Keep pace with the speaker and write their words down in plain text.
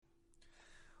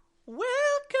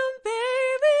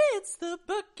the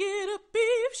Bucket of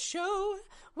Beef Show.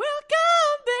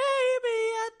 Welcome,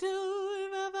 baby. I do.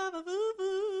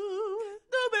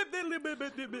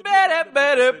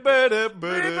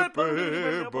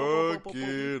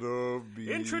 Bucket of Beef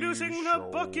Introducing Show. the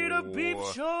Bucket of Beef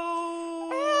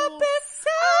Show. Episode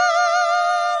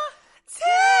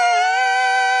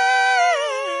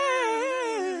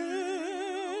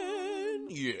 10.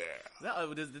 Yeah.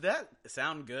 Did that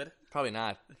sound good? Probably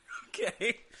not.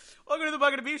 Okay. Welcome to the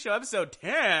Bucket of Beef Show, episode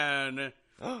 10.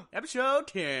 Episode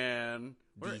 10.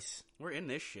 We're in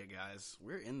this shit, guys.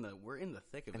 We're in the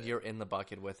thick of And it. you're in the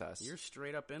bucket with us. You're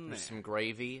straight up in there. There's some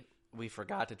gravy. We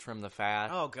forgot to trim the fat.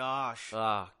 Oh gosh.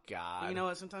 Oh, God. You know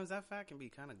what? Sometimes that fat can be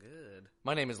kind of good.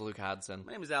 My name is Luke Hodson.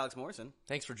 My name is Alex Morrison.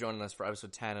 Thanks for joining us for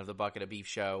episode 10 of the Bucket of Beef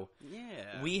Show.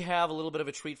 Yeah. We have a little bit of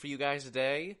a treat for you guys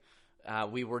today.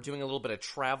 We were doing a little bit of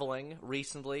traveling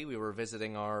recently. We were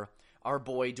visiting our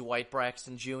boy Dwight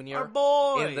Braxton Jr. Our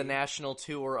boy! In the national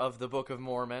tour of the Book of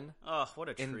Mormon. Oh, what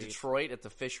a treat. In Detroit at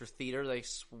the Fisher Theater. They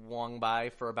swung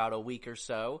by for about a week or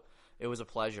so. It was a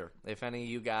pleasure. If any of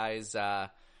you guys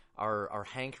are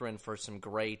hankering for some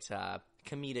great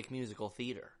comedic musical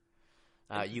theater,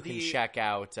 you can check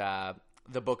out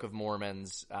the Book of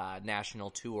Mormon's national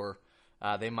tour.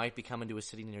 They might be coming to a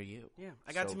city near you. Yeah,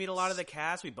 I got to meet a lot of the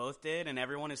cast. We both did, and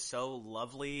everyone is so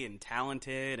lovely and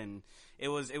talented, and it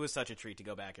was such a treat to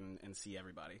go back and see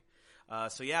everybody.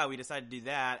 So yeah, we decided to do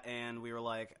that, and we were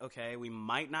like, okay, we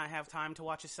might not have time to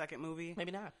watch a second movie.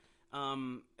 Maybe not.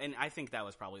 And I think that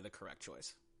was probably the correct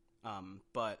choice.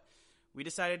 But we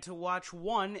decided to watch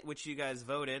one, which you guys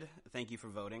voted. Thank you for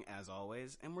voting, as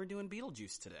always. And we're doing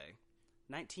Beetlejuice today.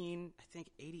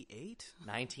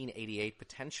 1988,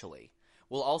 potentially.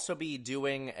 We'll also be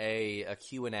doing a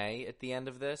Q&A at the end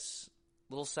of this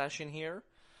little session here.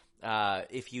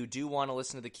 If you do want to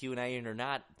listen to the Q&A and you're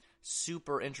not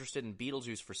super interested in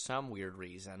Beetlejuice for some weird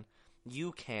reason,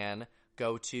 you can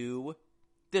go to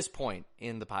this point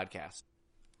in the podcast.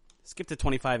 Skip to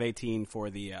 2518 for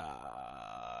the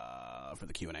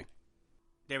Q&A.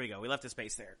 There we go. We left a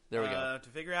space there. There we go. To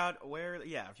figure out where,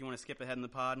 if you want to skip ahead in the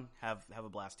pod, have a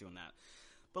blast doing that.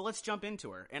 But let's jump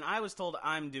into her. And I was told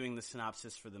I'm doing the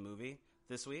synopsis for the movie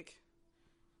this week.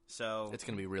 So It's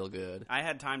going to be real good. I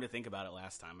had time to think about it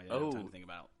last time. I didn't have time to think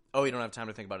about it. Oh, you don't have time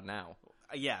to think about it now.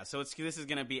 Yeah, so this is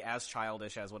going to be as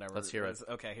childish as whatever. Let's hear it.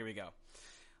 Okay, here we go.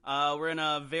 We're in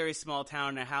a very small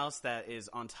town in a house that is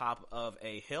on top of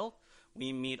a hill.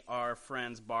 We meet our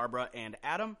friends Barbara and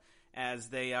Adam as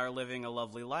they are living a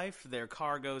lovely life. Their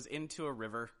car goes into a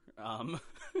river, and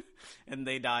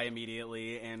they die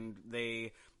immediately, and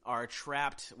they are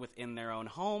trapped within their own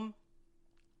home.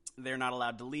 They're not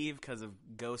allowed to leave because of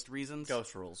ghost reasons.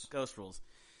 Ghost rules. Ghost rules.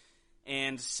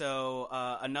 And so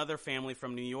another family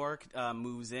from New York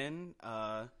moves in,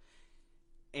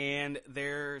 and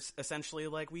they're essentially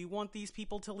like, we want these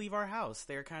people to leave our house.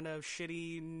 They're kind of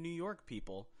shitty New York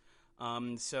people.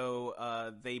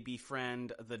 So they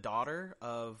befriend the daughter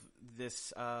of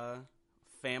this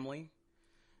family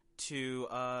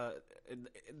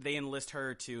they enlist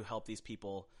her to help these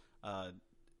people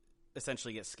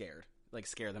essentially get scared, like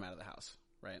scare them out of the house,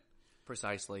 right?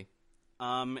 Precisely.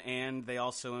 And they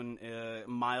also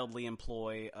mildly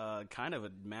employ kind of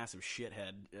a massive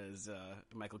shithead as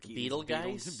Michael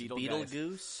Keaton's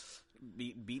Beetlegoose?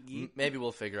 Maybe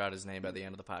we'll figure out his name by the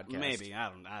end of the podcast. Maybe.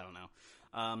 I don't know.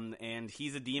 And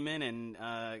he's a demon,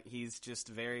 and he's just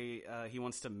very he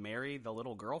wants to marry the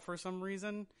little girl for some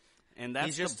reason. And that's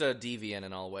he's just a deviant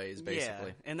in all ways, basically.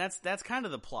 Yeah, and that's kind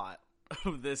of the plot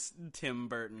of this Tim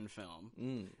Burton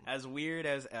film. As weird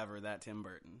as ever, that Tim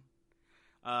Burton.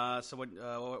 So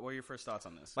what were your first thoughts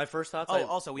on this? My first thoughts...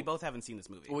 Also, we both haven't seen this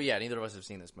movie. Well, yeah, neither of us have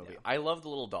seen this movie. Yeah. I love the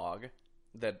little dog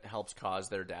that helps cause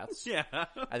their deaths. Yeah.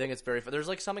 I think it's very fun. There's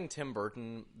like something Tim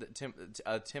Burton-ism,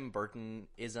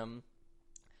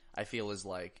 I feel, is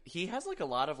like... He has like a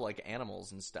lot of like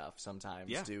animals and stuff sometimes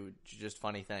do just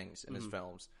funny things in his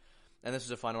films. And this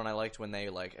was a fun one. I liked when they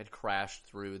like had crashed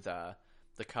through the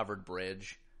covered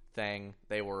bridge thing.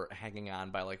 They were hanging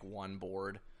on by like one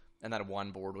board, and that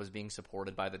one board was being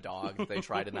supported by the dog that they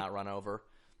tried to not run over.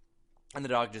 And the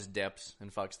dog just dips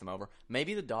and fucks them over.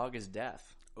 Maybe the dog is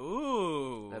death.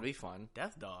 Ooh. That'd be fun.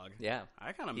 Death Dog. Yeah.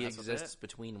 I kind of He mess with exists it.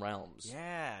 between realms.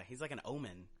 Yeah, he's like an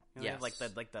omen. You know,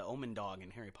 Yes. like the omen dog in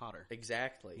Harry Potter.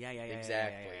 Exactly. Yeah.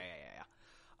 Exactly.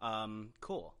 Yeah.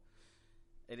 Cool.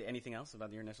 Anything else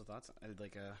about your initial thoughts?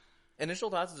 Initial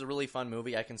Thoughts is a really fun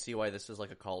movie. I can see why this is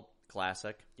like a cult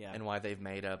classic, and why they've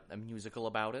made a musical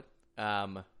about it.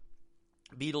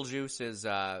 Beetlejuice is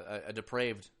a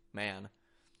depraved man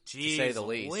Jeez, to say the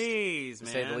least. Please, man.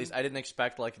 To say the least, I didn't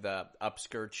expect like the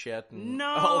upskirt shit and No!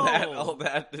 all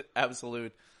that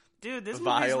absolute Dude, this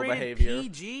vile movie's rated behavior.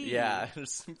 PG. Yeah,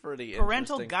 it's pretty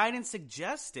Parental interesting. guidance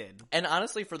suggested. And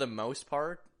honestly, for the most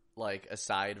part, like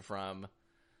aside from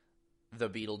the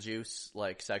Beetlejuice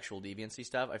like sexual deviancy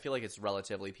stuff, I feel like it's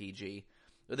relatively PG.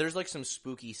 There's like some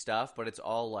spooky stuff, but it's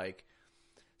all like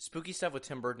spooky stuff with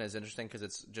Tim Burton is interesting because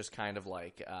it's just kind of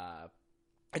like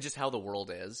it's just how the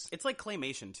world is. It's like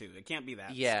claymation too. It can't be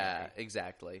that. Yeah, scary.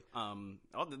 exactly.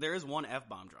 There is one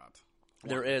F-bomb dropped.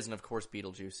 There is, and of course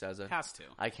Beetlejuice says it. Has to.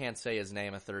 I can't say his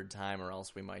name a third time, or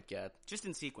else we might get Just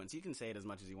in sequence. You can say it as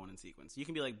much as you want in sequence. You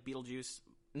can be like Beetlejuice.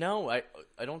 No, I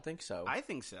don't think so. I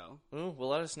think so. Ooh, well,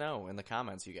 let us know in the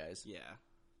comments, you guys. Yeah.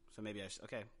 So maybe I should.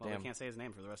 Okay. Well, Damn. I can't say his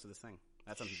name for the rest of this thing.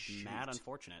 That's mad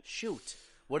unfortunate. Shoot.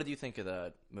 What did you think of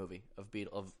the movie of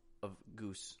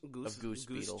Goose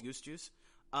Beetle? Goose Juice.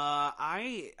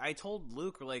 I told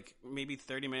Luke like maybe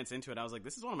 30 minutes into it, I was like,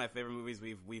 this is one of my favorite movies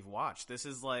we've watched. This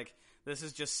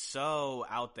is just so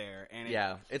out there,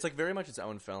 and it's like very much its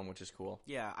own film, which is cool.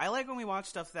 Yeah, I like when we watch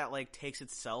stuff that like takes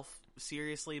itself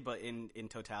seriously, but in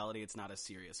totality, it's not a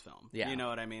serious film. Yeah, you know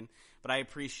what I mean. But I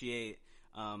appreciate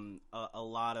a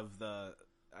lot of the.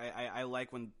 I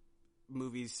like when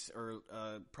movies or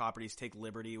properties take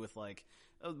liberty with like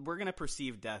we're gonna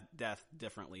perceive death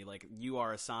differently. Like you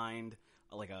are assigned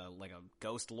like a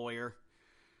ghost lawyer,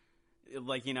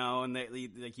 like, you know, and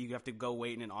like you have to go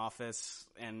wait in an office,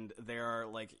 and there are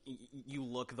like you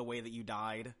look the way that you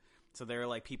died. So there are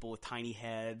like people with tiny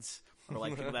heads, or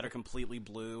like people that are completely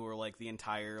blue, or like the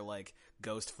entire like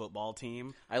ghost football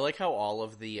team. I like how all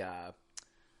of the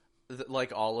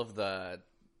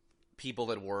people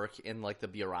that work in like the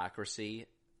bureaucracy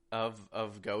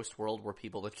of Ghost World were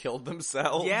people that killed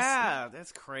themselves. Yeah,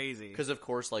 that's crazy. Because of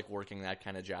course, like working that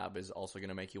kind of job is also going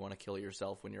to make you want to kill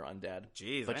yourself when you're undead.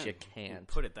 Jeez, but you can't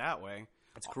put it that way.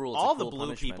 It's cruel. All it's a the cruel blue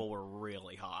punishment. people were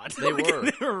really hot. They were.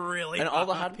 They were really and hot. all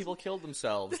the hot people killed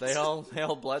themselves. They all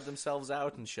bled themselves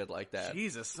out and shit like that.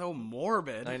 Jesus, so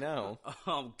morbid. I know.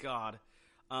 Oh God.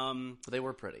 But they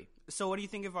were pretty. So what do you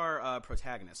think of our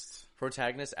protagonists?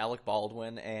 Protagonists Alec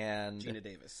Baldwin and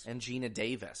Gina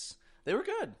Davis. They were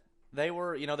good. They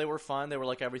were, they were fun. They were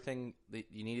like everything that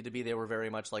you needed to be. They were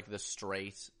very much like the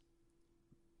straight.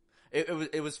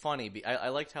 It was funny. I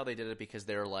liked how they did it because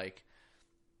they're like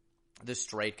the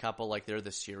straight couple, like they're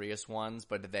the serious ones,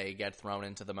 but they get thrown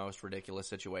into the most ridiculous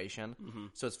situation. Mm-hmm.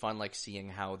 So it's fun, like seeing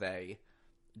how they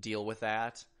deal with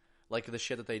that. Like the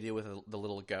shit that they do with the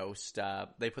little ghost.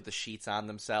 They put the sheets on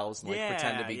themselves and like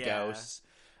pretend to be ghosts.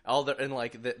 And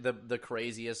like the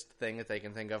craziest thing that they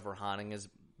can think of for haunting is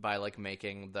by like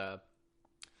making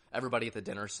everybody at the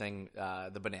dinner sing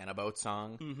the Banana Boat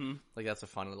song. Mm-hmm. Like that's a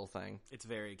fun little thing. It's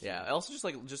very cute. Yeah. Also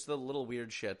just the little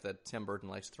weird shit that Tim Burton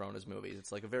likes to throw in his movies.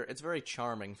 It's like it's a very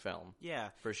charming film. Yeah,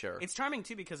 for sure. It's charming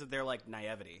too because of their like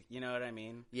naivety. You know what I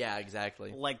mean? Yeah,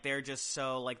 exactly. Like they're just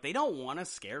so like they don't want to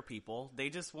scare people. They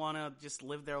just want to just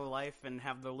live their life and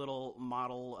have their little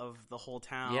model of the whole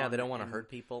town. Yeah, they don't want to hurt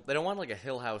people. They don't want like a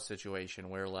Hill House situation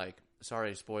where like,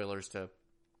 sorry, spoilers to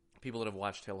people that have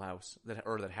watched Hill House, that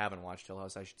haven't watched Hill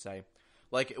House, I should say.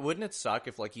 Like, wouldn't it suck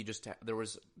if like there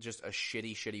was just a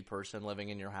shitty person living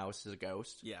in your house as a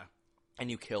ghost? Yeah.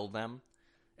 And you killed them,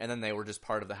 and then they were just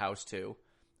part of the house too,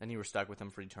 and you were stuck with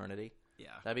them for eternity? Yeah.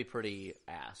 That'd be pretty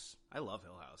ass. I love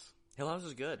Hill House. Hill House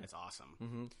is good. It's awesome.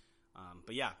 Mm-hmm.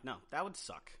 But yeah, no, that would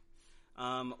suck.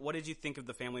 What did you think of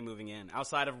the family moving in,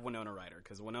 outside of Winona Ryder?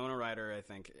 Because Winona Ryder, I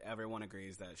think everyone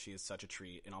agrees that she is such a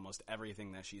treat in almost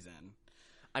everything that she's in.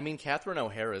 I mean, Catherine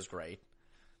O'Hara is great.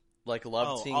 Like,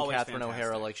 loved seeing Catherine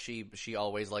O'Hara. Like, she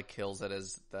always, like, kills it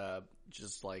as the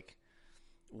just, like,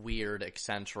 weird,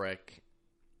 eccentric...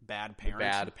 Bad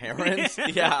parent.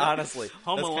 Yeah, honestly.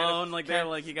 Home Alone, like, they're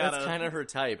like, you gotta... That's kind of her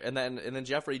type. And then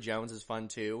Jeffrey Jones is fun,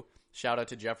 too. Shout out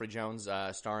to Jeffrey Jones,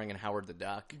 starring in Howard the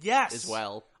Duck. Yes! As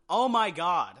well. Oh my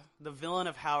God. The villain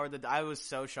of Howard the Duck. I was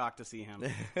so shocked to see him.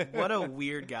 What a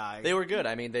weird guy. They were good.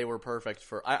 I mean, they were perfect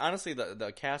for... honestly,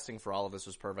 the casting for all of this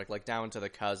was perfect. Like, down to the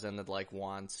cousin that, like,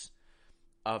 wants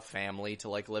a family to,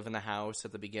 like, live in the house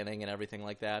at the beginning and everything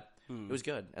like that. It was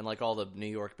good. And, like, all the New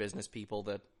York business people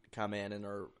that come in and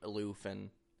are aloof and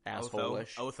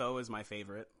asshole-ish. Otho is my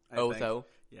favorite. Otho?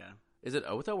 Yeah. Is it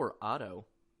Otho or Otto?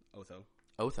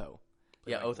 Otho.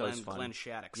 Yeah, like Otho's fun. Glenn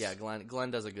Shaddix. Yeah, Glenn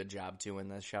does a good job, too, in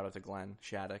this. Shout out to Glenn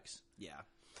Shaddix. Yeah.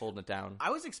 Holding it down. I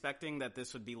was expecting that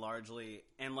this would be largely...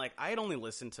 And, like, I had only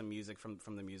listened to music from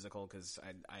the musical because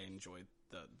I enjoyed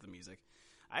the music.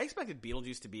 I expected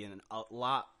Beetlejuice to be in a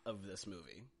lot of this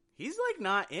movie. He's, like,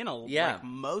 not in like,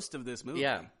 most of this movie.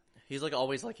 Yeah. He's, like,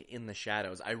 always, like, in the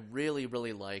shadows. I really,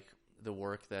 really like the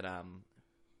work that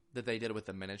they did with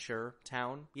the miniature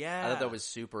town. Yeah. I thought that was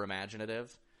super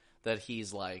imaginative. That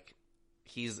he's like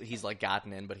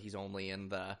gotten in, but he's only in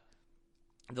the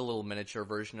little miniature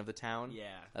version of the town. Yeah.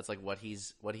 That's like what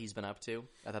he's been up to.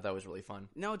 I thought that was really fun.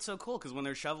 No, it's so cool because when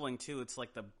they're shoveling too, it's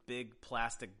like the big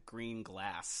plastic green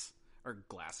grass.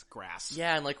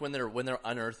 Yeah, and like when they're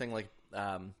unearthing like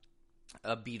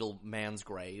a beetle man's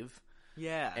grave.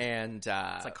 Yeah. And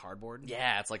it's like cardboard.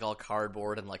 Yeah, it's like all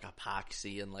cardboard and like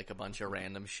epoxy and like a bunch of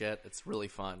random shit. It's really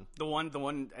fun. The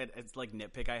one it's like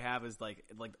nitpick I have is like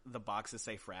the boxes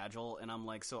say fragile, and I'm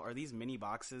like, so are these mini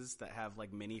boxes that have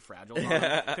like mini fragile on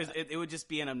them? Because it would just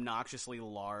be an obnoxiously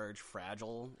large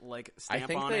fragile like stamp on it. I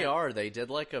think they are. They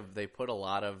did they put a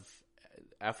lot of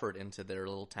effort into their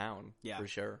little town. Yeah. For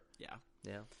sure. Yeah.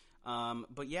 Yeah.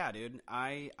 But yeah, dude,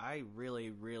 I really,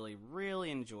 really,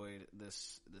 really enjoyed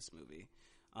this movie.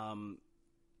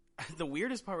 The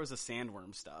weirdest part was the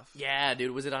sandworm stuff. Yeah,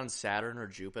 dude, was it on Saturn or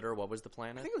Jupiter? What was the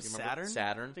planet? I think it was Saturn.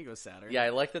 Saturn. I think it was Saturn. Yeah, I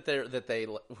like that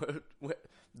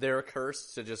they're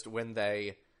cursed to just when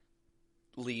they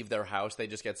leave their house, they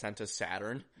just get sent to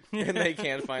Saturn and they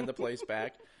can't find the place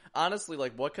back. Honestly,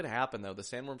 like, what could happen though? The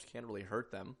sandworms can't really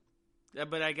hurt them. Yeah,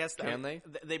 but I guess can they?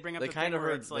 They bring up they the kind thing of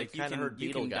where hurt. It's like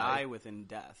you can die within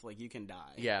death. Like you can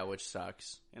die. Yeah, which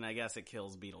sucks. And I guess it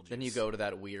kills Beetlejuice. Then you go to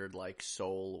that weird like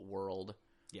soul world.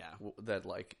 Yeah. That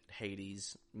like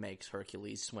Hades makes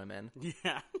Hercules swim in.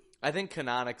 Yeah. I think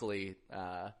canonically,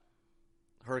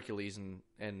 Hercules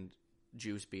and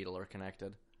Juice Beetle are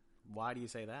connected. Why do you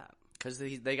say that? Because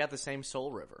they got the same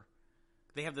soul river.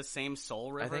 They have the same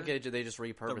soul river. I think they just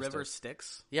repurposed the river it.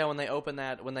 Styx. Yeah, when they open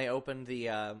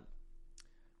the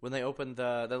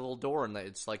little door and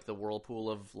it's like the whirlpool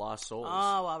of lost souls.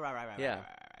 Oh, well, right. Yeah. Right.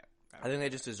 I think they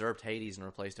just usurped Hades and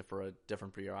replaced it for a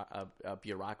different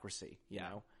bureaucracy. You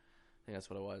know, I think that's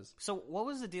what it was. So, what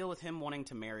was the deal with him wanting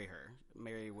to marry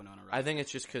Winona Ryder? I think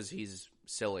it's just because he's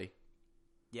silly.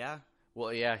 Yeah.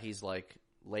 Well, yeah, he's like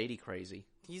lady crazy.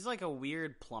 He's like a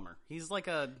weird plumber. He's like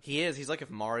He's like if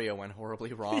Mario went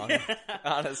horribly wrong.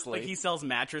 Honestly, like he sells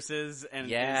mattresses and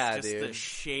is just the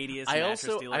shadiest. I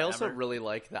also really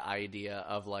like the idea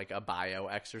of like a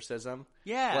bio-exorcism.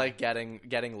 Yeah, like getting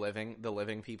the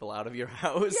living people out of your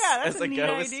house. Yeah, that's as a neat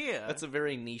ghost. idea. That's a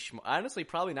very niche. Honestly,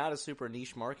 probably not a super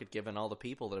niche market given all the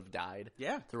people that have died.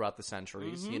 Yeah. Throughout the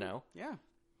centuries. Mm-hmm. You know. Yeah.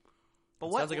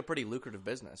 But sounds like a pretty lucrative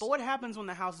business. But what happens when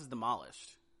the house is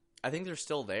demolished? I think they're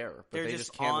still there, but They're they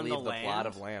just can't on leave the the plot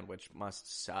of land, which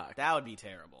must suck. That would be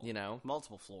terrible. You know?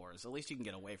 Multiple floors. At least you can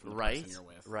get away from the right? person you're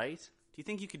with. Right? Do you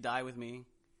think you could die with me?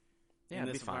 Yeah, in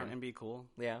it'd this be fine. And be cool?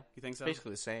 Yeah. You think so? Basically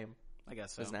the same. I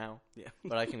guess so. As now. Yeah.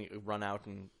 But I can run out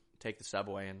and take the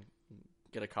subway and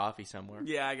get a coffee somewhere.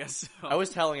 Yeah, I guess so. I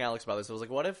was telling Alex about this. I was like,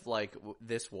 what if, like,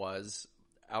 this was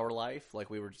our life?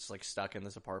 Like, we were just, like, stuck in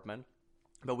this apartment.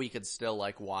 But we could still,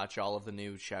 like, watch all of the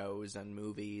new shows and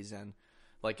movies and,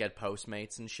 like, get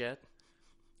Postmates and shit.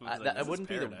 That wouldn't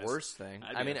be the worst thing.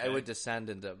 I mean, it would descend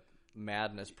into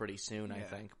madness pretty soon, I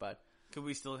think. But could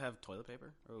we still have toilet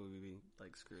paper? Or would we be,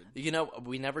 like, screwed? You know,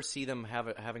 we never see them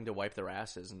having to wipe their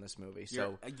asses in this movie.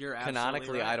 So, you're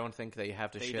canonically, right. I don't think they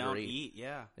have to shit or eat.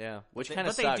 Yeah. Yeah, which kind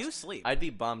of sucks. But they do sleep. I'd be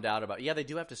bummed out about. Yeah, they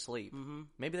do have to sleep. Mm-hmm.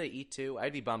 Maybe they eat too.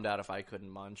 I'd be bummed out if I couldn't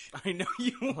munch. I know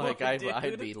you would, like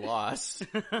I'd be lost.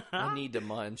 I need to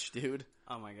munch, dude.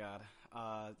 Oh my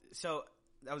god. So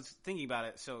I was thinking about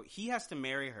it. So he has to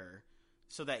marry her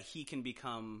so that he can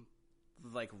become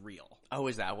like real. Oh,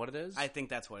 is that what it is? I think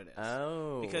that's what it is.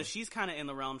 Oh. Because she's kind of in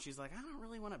the realm. She's like, I don't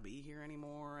really want to be here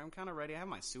anymore. I'm kind of ready. I have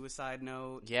my suicide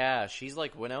note. Yeah, she's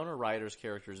like Winona Ryder's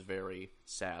character is very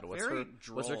sad. What's her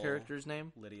character's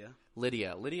name?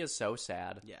 Lydia. Lydia's so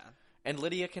sad. Yeah. And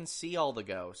Lydia can see all the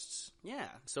ghosts. Yeah.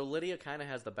 So Lydia kind of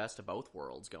has the best of both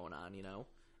worlds going on, you know?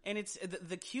 And it's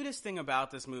the cutest thing about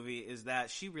this movie is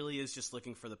that she really is just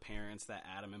looking for the parents that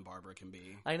Adam and Barbara can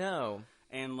be. I know.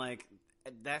 And like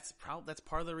that's part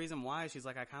of the reason why she's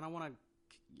like, I kind of want to,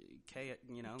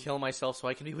 kill myself so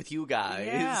I can be with you guys.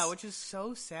 Yeah, which is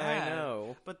so sad. I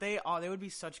know. But they would be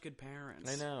such good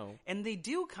parents. I know. And they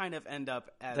do kind of end up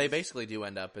as... They basically do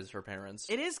end up as her parents.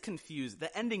 It is confused.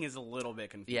 The ending is a little bit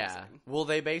confusing. Yeah. Well,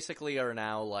 they basically are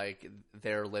now like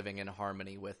they're living in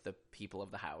harmony with the people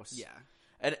of the house. Yeah.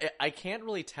 And I can't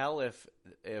really tell if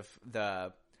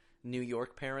the New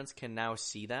York parents can now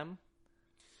see them.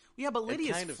 Yeah, but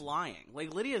Lydia's flying.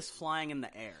 Like, Lydia's flying in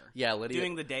the air. Yeah, Lydia.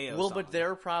 Doing the Deo Well, song. but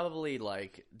they're probably,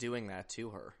 like, doing that to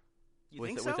her. You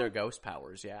think so? With their ghost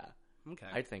powers, yeah. Okay.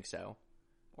 I'd think so.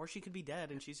 Or she could be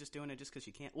dead, and she's just doing it just because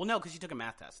she can't. Well, no, because she took a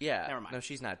math test. Yeah. Never mind. No,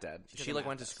 she's not dead. She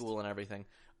went to school and everything.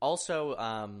 Also,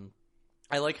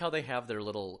 I like how they have their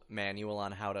little manual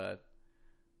on how to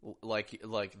like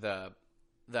the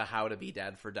How to Be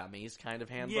Dead for Dummies kind of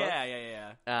handbook.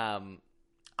 Yeah.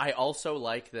 I also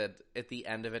like that at the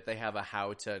end of it they have a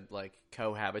how to like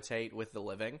cohabitate with the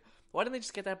living. Why didn't they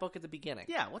just get that book at the beginning?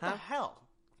 Yeah, what the hell?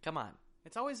 Come on.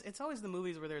 It's always the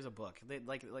movies where there's a book. They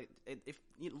if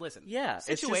you listen. Yeah,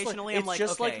 situationally, it's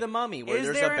just like The Mummy, where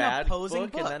there's there a bad book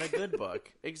book and then a good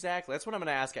book. Exactly. That's what I'm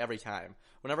going to ask every time.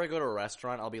 Whenever I go to a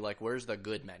restaurant, I'll be like, "Where's the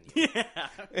good menu?"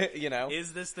 Yeah. You know,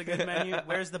 is this the good menu?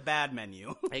 Where's the bad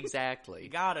menu? Exactly. You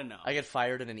gotta know. I get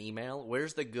fired in an email.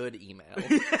 Where's the good email?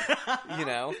 You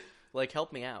know, like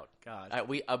help me out. God,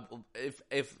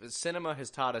 if cinema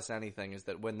has taught us anything, is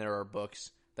that when there are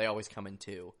books, they always come in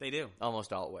two. They do.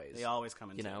 Almost always. They always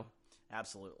come in two. You know?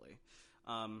 Absolutely.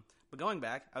 But going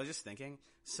back, I was just thinking,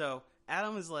 so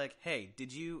Adam is like, hey,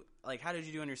 how did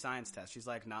you do on your science test? She's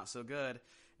like, not so good.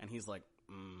 And he's like,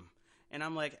 And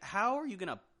I'm like, how are you going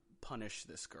to punish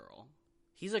this girl?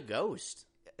 He's a ghost.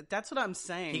 That's what I'm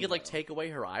saying. He could like take away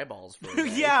her eyeballs for a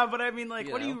day. Yeah, but I mean, like,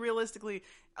 You what know? do you realistically,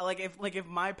 if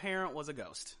my parent was a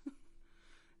ghost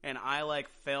and I like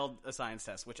failed a science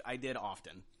test, which I did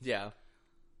often. Yeah.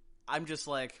 I'm just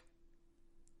like,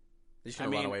 You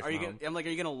should run away from home. I'm like, are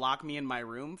you gonna lock me in my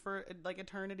room for like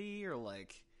eternity or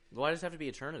like? Why does it have to be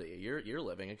eternity? You're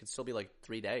living. It could still be like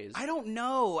 3 days. I don't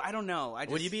know.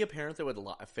 Would you be a parent that would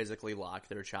physically lock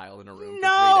their child in a room?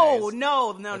 No, for 3 days?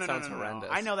 no. That sounds horrendous.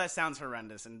 I know that sounds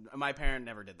horrendous, and my parent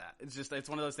never did that. It's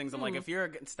one of those things. I'm like, if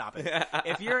you're stop it.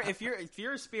 if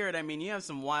you're a spirit, I mean, you have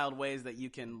some wild ways that you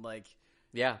can like.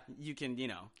 Yeah. You can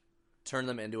Turn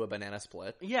them into a banana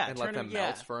split. Yeah, And let them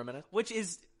melt for a minute. which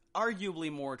is arguably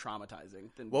more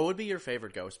traumatizing than What would be your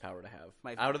favorite ghost power to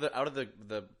have? Out of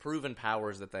the proven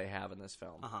powers that they have in this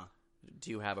film. Do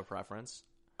you have a preference?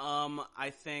 I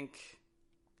think,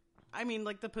 I mean,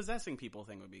 like the possessing people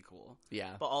thing would be cool.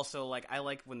 Yeah. But also, like, I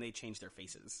like when they change their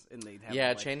faces and they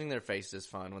have changing their face is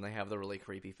fun when they have the really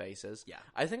creepy faces. Yeah.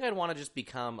 I think I'd want to just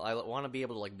I want to be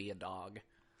able to like be a dog.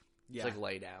 Yeah. Just like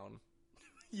lay down.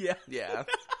 Yeah. Yeah.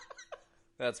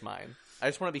 That's mine. I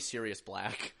just want to be Sirius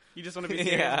Black. You just want to be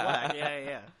Sirius Black.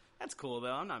 Yeah. That's cool,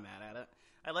 though. I'm not mad at it.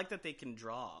 I like that they can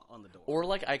draw on the door. Or,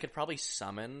 like, I could probably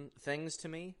summon things to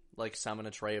me. Like, summon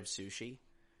a tray of sushi.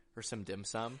 Or some dim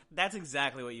sum. That's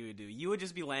exactly what you would do. You would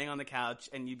just be laying on the couch,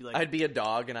 and you'd be like... I'd be a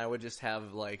dog, and I would just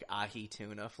have, like, ahi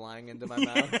tuna flying into my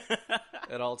mouth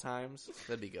at all times.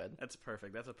 That'd be good. That's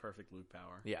perfect. That's a perfect Luke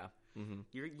power. Yeah. Mm-hmm.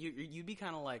 You'd be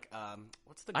kind of like...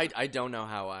 what's the... I don't know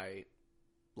how I,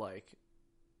 like...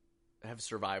 have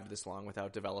survived this long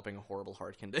without developing a horrible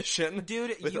heart condition.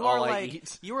 Dude, with you all are I like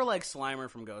eat. you are like Slimer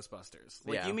from Ghostbusters.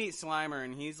 Like Yeah. you meet Slimer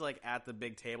and he's like at the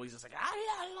big table. He's just like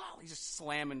he's just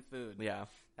slamming food. Yeah.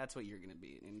 That's what you're gonna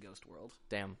be in Ghost World.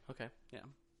 Damn. Okay. Yeah.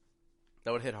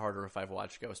 That would hit harder if I've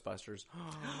watched Ghostbusters.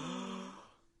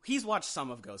 He's watched some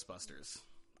of Ghostbusters.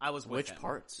 I was with Which him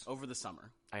parts? over the summer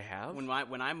I have?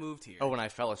 when I moved here. Oh, when I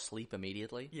fell asleep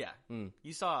immediately? Yeah, Mm.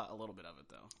 you saw a little bit of it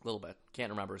though. A little bit. Can't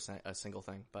remember a single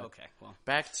thing. But Okay, well,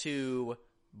 back to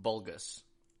Bulgus.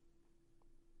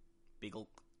 Beagle.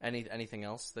 Anything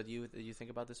else that you think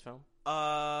about this film?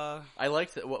 Uh, I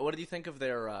liked it. What did you think of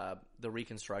their the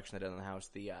reconstruction they did in the house?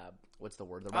 The what's the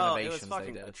word? The oh, it renovations was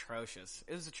fucking they did. atrocious.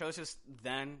 It was atrocious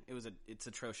then. It's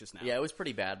atrocious now. Yeah, it was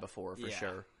pretty bad before for Yeah.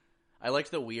 sure. I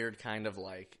liked the weird kind of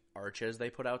like arches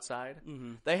they put outside.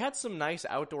 Mm-hmm. They had some nice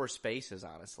outdoor spaces,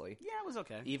 honestly. Yeah, it was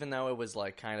okay. Even though it was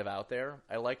like kind of out there,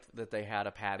 I liked that they had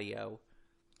a patio.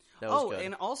 That was good.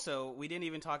 And also, we didn't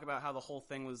even talk about how the whole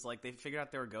thing was like they figured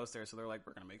out there were ghosts there, so they're like,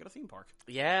 we're going to make it a theme park.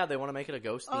 Yeah, they want to make it a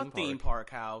ghost Theme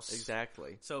park house.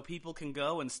 Exactly. So people can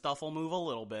go and stuff will move a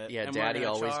little bit. Yeah, and we're Daddy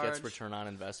gonna always charge. gets return on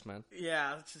investment.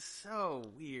 Yeah, it's just so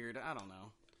weird. I don't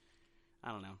know.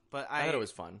 But I thought it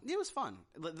was fun. It was fun.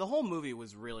 The whole movie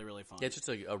was really, really fun. Yeah, it's just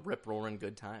a rip-roaring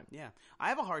good time. Yeah. I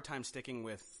have a hard time sticking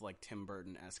with like Tim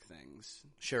Burton-esque things.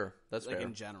 Sure, that's like fair.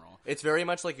 in general. It's very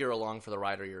much like you're along for the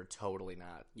ride or you're totally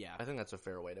not. Yeah. I think that's a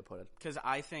fair way to put it. Because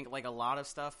I think like a lot of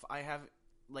stuff I have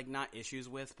like not issues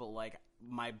with, but like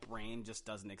my brain just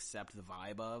doesn't accept the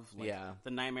vibe of. Like, Yeah.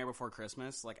 The Nightmare Before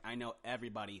Christmas. Like I know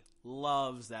everybody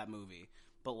loves that movie,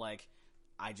 but like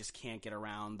I just can't get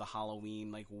around the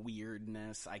Halloween like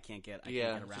weirdness. I can't get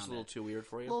around just a little it. too weird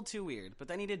for you. A little too weird. But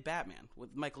then he did Batman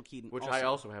with Michael Keaton, Which I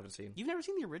also haven't seen. You've never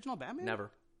seen the original Batman?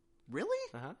 Never. Really?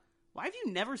 Uh-huh. Why have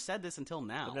you never said this until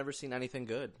now? I've never seen anything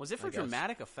good. Was it for I guess.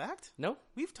 dramatic effect? No.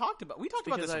 We talked about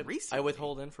this recently. I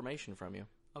withhold information from you.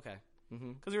 Okay.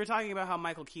 Mm-hmm. Because we were talking about how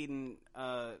Michael Keaton,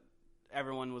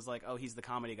 everyone was like, "Oh, he's the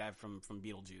comedy guy from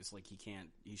Beetlejuice. Like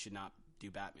he should not do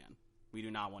Batman. We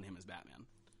do not want him as Batman."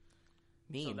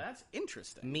 Mean. So that's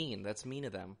interesting. Mean. That's mean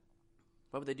of them.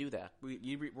 Why would they do that?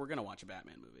 We're gonna watch a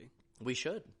Batman movie. We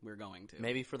should. We're going to.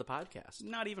 Maybe for the podcast.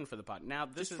 Not even for the pod. Now,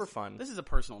 this Just is for fun. This is a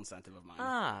personal incentive of mine.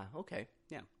 Ah, okay.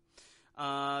 Yeah.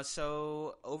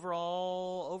 So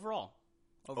overall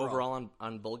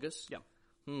on Bulgus? Yeah.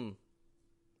 I'm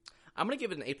gonna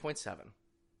give it an 8.7.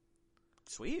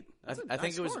 Sweet. I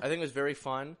think it was very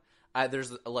fun.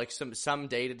 There's like some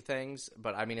dated things,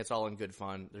 but I mean it's all in good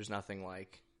fun. There's nothing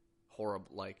like horrible.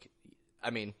 Like, I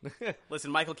mean,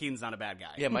 listen, Michael Keaton's not a bad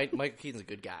guy. yeah, Michael Keaton's a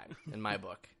good guy in my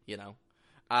book. You know,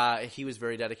 he was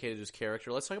very dedicated to his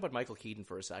character. Let's talk about Michael Keaton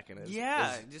for a second.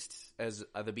 As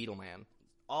the Beetle Man,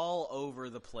 all over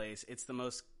the place. It's the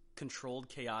most controlled,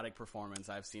 chaotic performance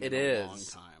I've seen in a long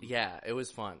time. Yeah, it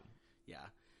was fun. Yeah.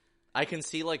 I can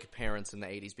see, like, parents in the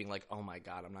 80s being like, oh my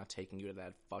god, I'm not taking you to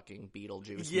that fucking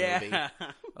Beetlejuice movie.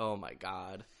 Oh my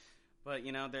god. But,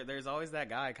 you know, there's always that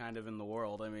guy kind of in the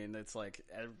world. I mean, it's like,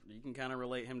 you can kind of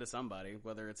relate him to somebody,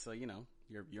 whether it's, you know,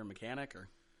 your mechanic or...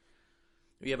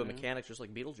 You have a mechanic just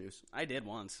like Beetlejuice. I did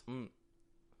once. Mm.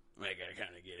 I gotta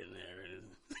kind of get in there.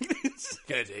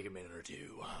 Gotta take a minute or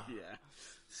two. Yeah.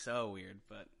 So weird,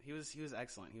 but he was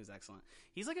excellent. He was excellent.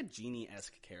 He's like a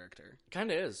genie-esque character.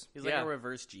 Kind of is. He's like a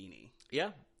reverse genie. Yeah,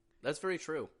 that's very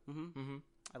true. Mm-hmm. Mm-hmm.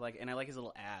 I like his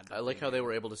little ad. I like how they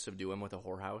were able to subdue him with a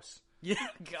whorehouse. Yeah,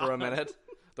 for a minute.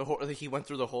 He went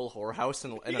through the whole whorehouse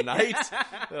in a night.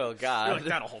 Oh god, you're like,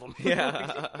 that'll hold him.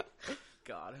 Yeah.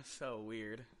 God, so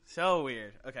weird. So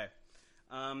weird. Okay.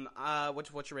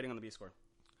 What's your rating on the beef score?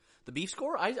 The beef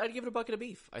score? I'd give it a bucket of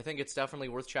beef. I think it's definitely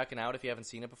worth checking out if you haven't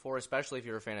seen it before, especially if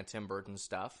you're a fan of Tim Burton's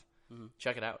stuff. Mm-hmm.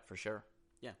 Check it out, for sure.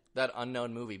 Yeah. That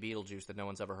unknown movie, Beetlejuice, that no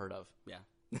one's ever heard of. Yeah.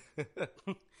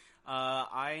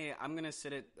 I'm going to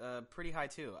sit it pretty high,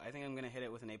 too. I think I'm going to hit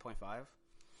it with an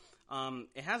 8.5.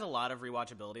 It has a lot of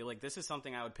rewatchability. Like, this is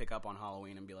something I would pick up on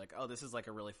Halloween and be like, oh, this is like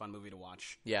a really fun movie to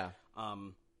watch. Yeah.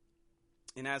 And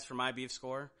as for my beef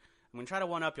score... I'm going to try to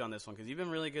one-up you on this one, because you've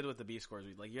been really good with the beef scores.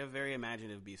 Like, you have very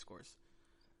imaginative beef scores.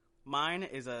 Mine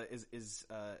is a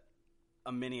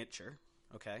miniature,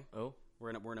 okay? Oh.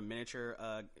 We're in a miniature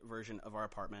version of our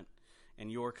apartment,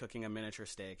 and you're cooking a miniature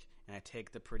steak, and I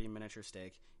take the pretty miniature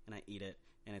steak, and I eat it,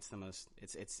 and it's the most...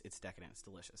 It's decadent. It's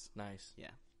delicious. Nice.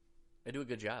 Yeah. I do a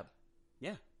good job.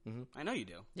 Yeah. Mm-hmm. I know you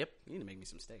do. Yep. You need to make me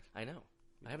some steak. I know.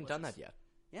 I haven't done that yet.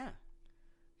 Yeah.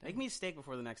 Make me a steak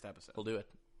before the next episode. We'll do it.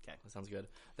 Okay. That sounds good.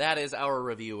 That is our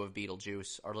review of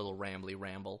Beetlejuice, our little rambly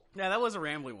ramble. Yeah, that was a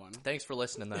rambly one. Thanks for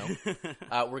listening, though.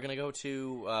 We're going to go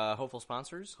to hopeful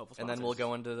sponsors, and then we'll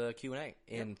go into the Q&A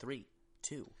in 3,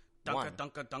 2, 1.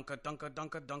 Dunka. Keaton Man!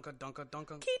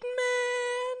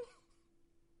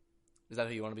 Is that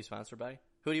who you want to be sponsored by?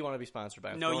 Who do you want to be sponsored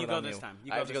by? No, you go this time.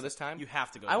 I have to go this time? You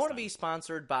have to go I want to be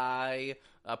sponsored by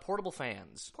Portable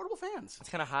Fans. Portable Fans. It's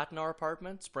kind of hot in our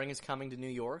apartment. Spring is coming to New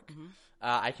York. Mm-hmm.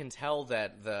 I can tell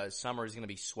that the summer is going to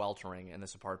be sweltering in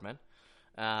this apartment.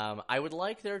 I would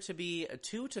like there to be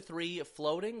 2 to 3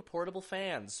 floating portable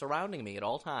fans surrounding me at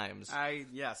all times. I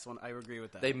agree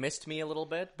with that. They missed me a little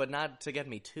bit, but not to get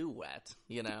me too wet,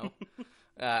 you know?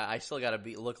 I still got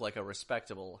to look like a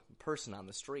respectable person on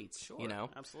the streets, sure, you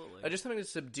know? Absolutely. Just something to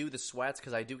subdue the sweats,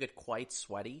 because I do get quite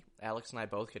sweaty. Alex and I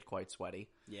both get quite sweaty.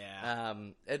 Yeah.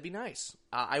 It'd be nice.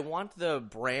 I want the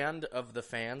brand of the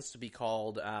fans to be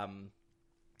called, I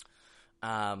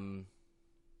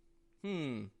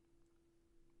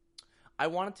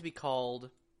want it to be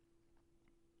called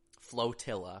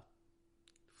Flotilla.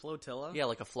 Flotilla? Yeah,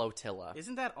 like a flotilla.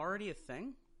 Isn't that already a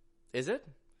thing? Is it?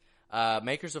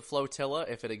 Makers of Flotilla,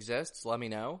 if it exists, let me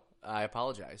know. I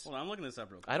apologize. Well, I'm looking this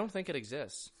up real quick. I don't think it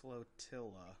exists.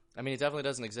 Flotilla. I mean, it definitely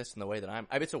doesn't exist in the way that I mean,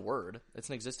 it's a word. It's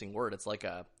an existing word. It's like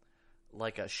a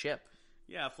ship.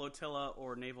 Yeah, flotilla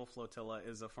or naval flotilla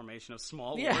is a formation of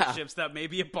small warships that may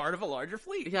be a part of a larger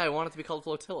fleet. Yeah, I want it to be called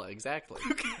flotilla. Exactly.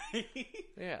 Okay.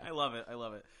 Yeah. I love it.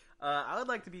 I would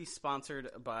like to be sponsored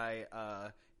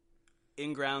by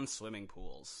in-ground swimming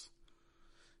pools,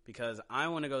 because I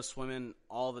want to go swimming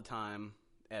all the time,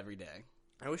 every day.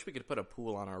 I wish we could put a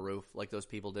pool on our roof like those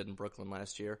people did in Brooklyn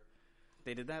last year.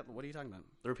 They did that? What are you talking about?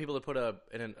 There were people that put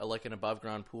an above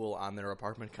ground pool on their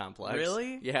apartment complex.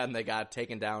 Really? Yeah, and they got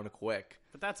taken down quick.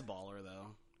 But that's a baller, though.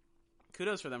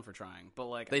 Kudos for them for trying. But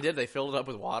like, they did. They filled it up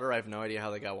with water. I have no idea how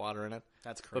they got water in it.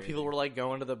 That's crazy. But people were like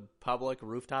going to the public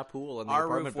rooftop pool in the our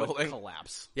apartment roof building. Would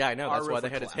collapse. Yeah, I know. Our That's why roof they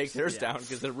would had to take collapse. theirs down,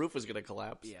 because the roof was going to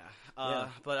collapse. Yeah.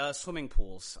 But swimming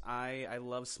pools. I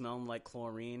love smelling like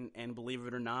chlorine, and believe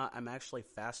it or not, I'm actually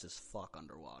fast as fuck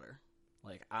underwater.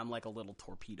 Like, I'm like a little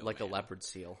torpedo Like man. a leopard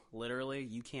seal. Literally,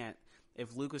 you can't...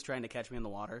 If Luke was trying to catch me in the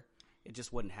water, it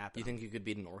just wouldn't happen. You think you could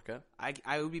beat an orca? I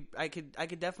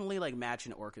could definitely, like, match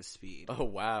an orca's speed. Oh,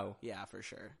 wow. Yeah, for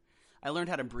sure. I learned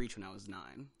how to breach when I was 9.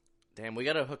 Damn, we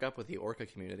got to hook up with the orca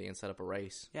community and set up a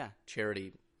race. Yeah.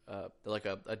 Charity, like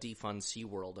a defund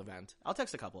SeaWorld event. I'll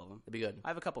text a couple of them. That'd be good. I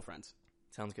have a couple friends.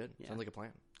 Sounds good. Yeah. Sounds like a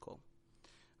plan. Cool.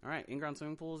 All right, in-ground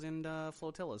swimming pools and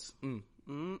flotillas.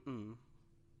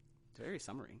 Very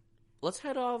summary. Let's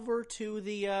head over to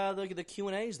the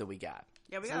Q&As that we got.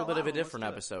 Yeah, we it's got a little bit of a different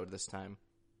Let's do it. episode this time.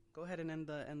 Go ahead and end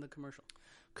the commercial.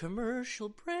 Commercial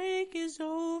break is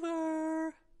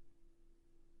over.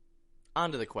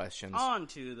 On to the questions. On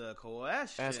to the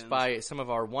questions. Asked by some of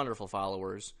our wonderful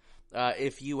followers.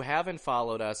 If you haven't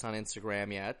followed us on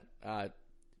Instagram yet,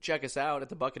 check us out at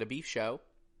the Bucket of Beef Show.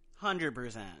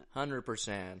 100%.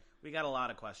 100%. We got a lot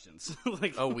of questions.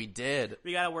 Oh, we did.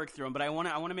 We got to work through them, but I want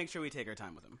to make sure we take our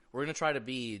time with them. We're going to try to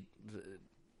be...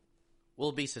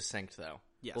 We'll be succinct, though.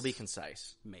 Yes. We'll be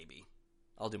concise. Maybe.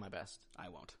 I'll do my best. I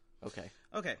won't. Okay.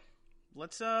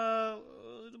 Let's,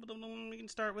 we can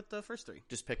start with the first three.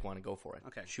 Just pick one and go for it.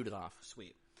 Okay. Shoot it off.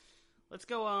 Sweet. Let's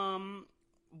go,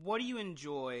 what do you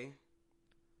enjoy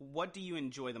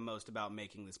the most about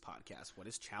making this podcast? What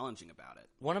is challenging about it?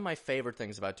 One of my favorite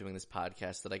things about doing this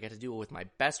podcast that I get to do it with my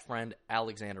best friend,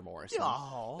 Alexander Morrison.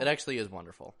 Aww. It actually is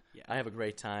wonderful. Yeah. I have a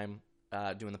great time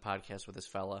doing the podcast with this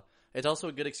fella. It's also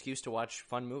a good excuse to watch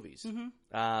fun movies. Mm-hmm.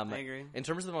 I agree. In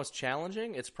terms of the most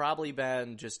challenging, it's probably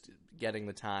been just making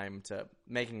the time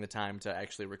to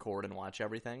actually record and watch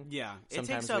everything. Yeah.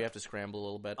 Sometimes we have to scramble a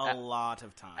little bit. A lot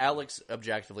of time. Alex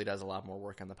objectively does a lot more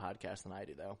work on the podcast than I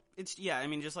do, though.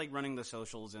 Just like running the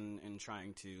socials and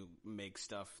trying to make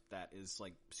stuff that is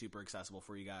like super accessible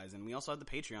for you guys. And we also have the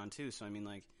Patreon too. So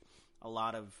a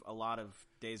lot of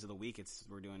days of the week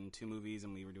we're doing 2 movies,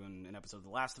 and we were doing an episode of The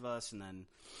Last of Us, and then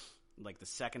like the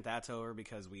second that's over,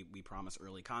 because we promise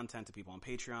early content to people on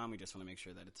Patreon. We just want to make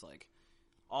sure that it's like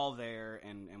all there,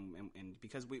 and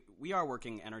because we are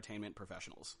working entertainment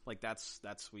professionals. Like that's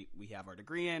we have our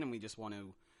degree in, and we just want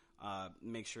to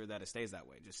make sure that it stays that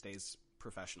way, just stays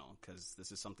professional, because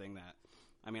this is something that,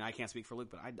 I can't speak for Luke,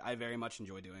 but I very much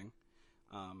enjoy doing,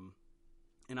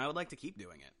 and I would like to keep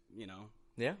doing it,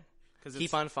 Yeah.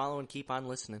 Keep on following, keep on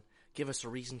listening. Give us a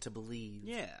reason to believe.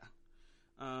 Yeah.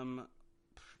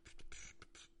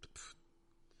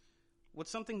 What's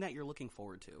something that you're looking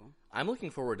forward to? I'm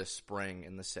looking forward to spring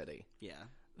in the city. Yeah.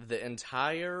 The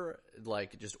entire,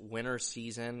 just winter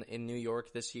season in New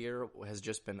York this year has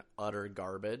just been utter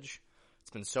garbage.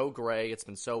 It's been so gray. It's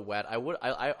been so wet.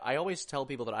 I always tell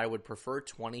people that I would prefer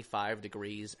 25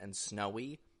 degrees and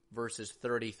snowy versus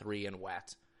 33 and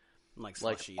wet. Like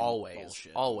slushy always.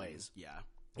 and Always. Yeah.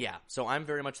 Yeah. So I'm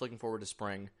very much looking forward to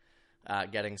spring,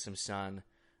 getting some sun,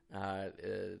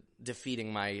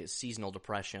 defeating my seasonal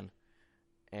depression,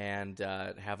 and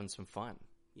having some fun.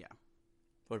 Yeah.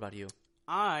 What about you?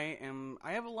 I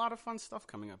have a lot of fun stuff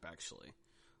coming up, actually.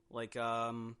 Like,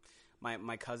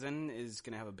 my cousin is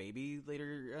going to have a baby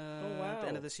later at the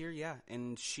end of this year, yeah.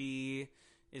 And she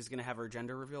is going to have her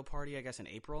gender reveal party, I guess, in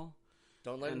April.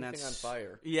 Don't light anything on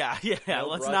fire. Yeah. No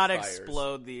Let's brush not fires.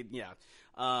 explode the...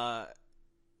 Yeah.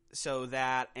 So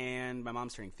that, and my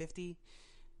mom's turning 50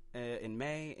 in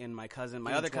May, and my cousin...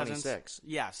 My other cousin's... 26.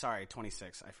 Yeah, sorry,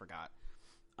 26. I forgot.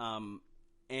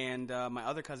 And my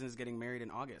other cousin is getting married in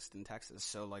August in Texas.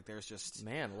 So, there's just...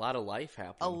 Man, a lot of life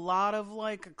happening. A lot of,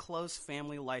 close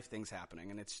family life things happening,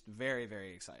 and it's very,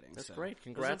 very exciting. That's so, great.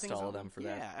 Congrats to all of them for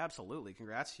that. Yeah, absolutely.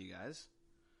 Congrats to you guys.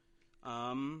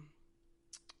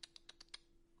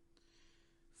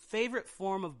 Favorite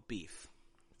form of beef?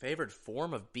 Favorite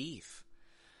form of beef?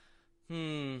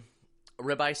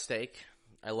 Ribeye steak.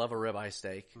 I love a ribeye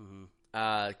steak.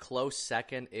 Mm-hmm. Close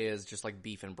second is just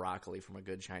beef and broccoli from a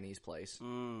good Chinese place.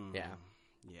 Yeah.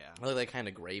 I like that kind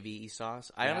of gravy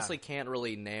sauce. I honestly can't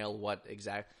really nail what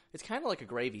exact. It's kind of like a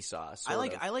gravy sauce. I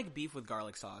like beef with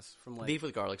garlic sauce from beef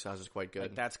with garlic sauce is quite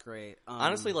good. That's great.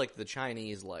 Honestly, the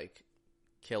Chinese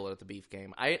kill it at the beef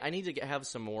game. I need to have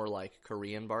some more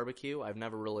Korean barbecue. I've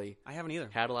never really. I haven't either.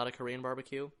 Had a lot of Korean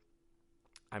barbecue.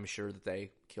 I'm sure that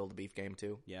they kill the beef game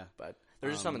too. Yeah, but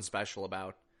there's just something special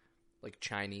about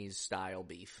Chinese style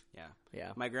beef.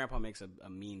 Yeah. My grandpa makes a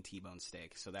mean T-bone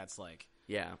steak, so that's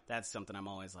that's something I'm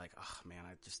always oh man,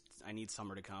 I need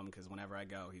summer to come, because whenever I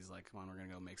go, he's like, come on, we're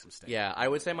gonna go make some steak. Yeah, I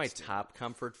would say my top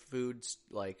comfort foods,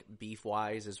 beef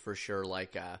wise, is for sure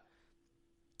a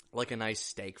nice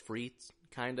steak frites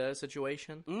kind of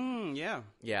situation.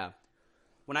 Yeah.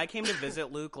 When I came to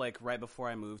visit Luke, right before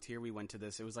I moved here, we went to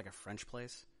this. It was a French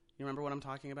place. You remember what I'm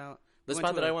talking about? The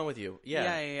spot that I went with you.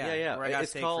 Yeah. Where I got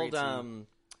it's steak called frites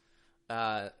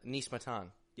Nice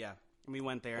Matan. Yeah. And we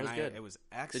went there, it was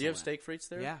excellent. Did you have steak frites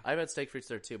there? Yeah. I've had steak frites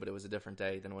there too, but it was a different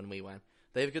day than when we went.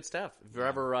 They have good stuff. If you're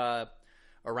ever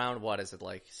around, what is it,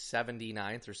 like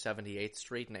 79th or 78th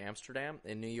Street in Amsterdam,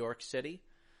 in New York City.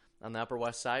 On the Upper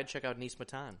West Side, check out Nice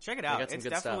Matan. Check it out. They got some It's good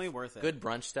definitely stuff. worth it. Good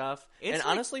brunch stuff. It's and like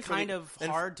honestly, kind of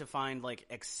hard to find like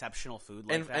exceptional food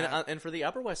like that. And for the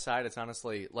Upper West Side, it's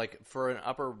honestly like for an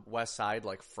Upper West Side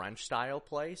like French style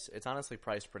place, it's honestly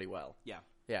priced pretty well. Yeah.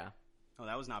 Yeah. Oh,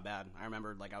 that was not bad. I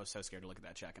remember like I was so scared to look at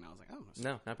that check, and I was like, oh.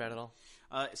 No, not bad at all.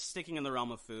 Sticking in the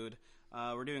realm of food,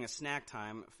 we're doing a snack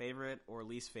time. Favorite or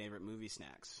least favorite movie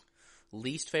snacks?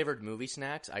 Least favorite movie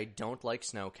snacks? I don't like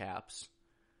snow caps.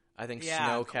 I think Yeah,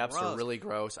 snow caps gross. are really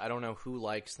gross. I don't know who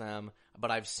likes them,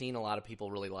 but I've seen a lot of people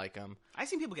really like them. I've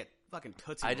seen people get fucking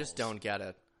Tootsie I Rolls. just don't get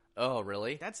it. Oh,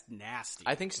 really? That's nasty.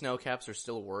 I think snow caps are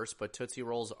still worse, but Tootsie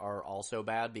Rolls are also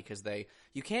bad because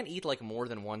you can't eat like more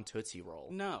than one Tootsie Roll.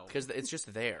 No. Because it's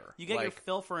just there. You get like, your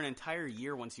fill for an entire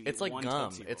year once you it's eat like one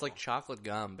gum. Tootsie It's Roll. like chocolate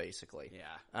gum, basically.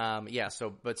 Yeah. Yeah,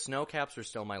 but snow caps are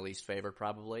still my least favorite,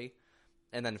 probably.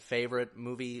 And then favorite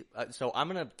movie. So I'm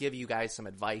going to give you guys some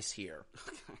advice here.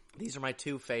 These are my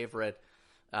two favorite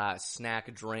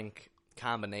snack drink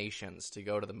combinations to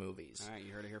go to the movies. All right,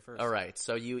 you heard it here first. All right,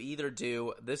 so you either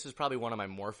do. This is probably one of my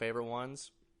more favorite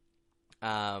ones.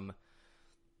 You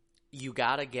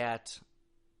got to get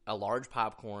a large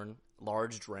popcorn,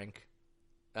 large drink.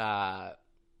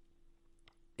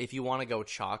 If you want to go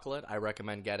chocolate, I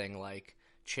recommend getting like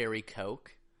cherry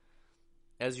Coke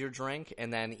as your drink,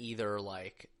 and then either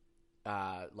like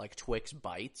Twix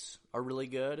Bites are really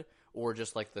good, or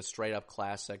just like the straight up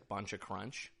classic Bunch of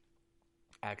Crunch.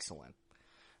 Excellent.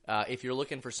 If you're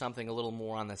looking for something a little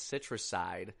more on the citrus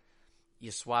side,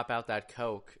 you swap out that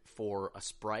Coke for a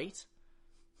Sprite,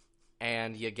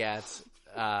 and you get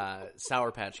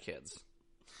Sour Patch Kids.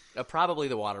 Probably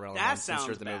the watermelon That one, since sounds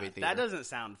you're at the bad. movie theater. That doesn't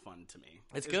sound fun to me.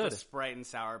 It's Is good. The Sprite and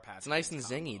Sour Patch. It's nice and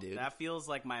Kids zingy, combo. dude. That feels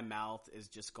like my mouth is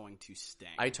just going to sting.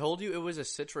 I told you it was a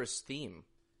citrus theme.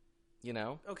 You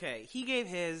know? Okay, he gave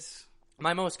his,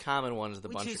 My most common one is the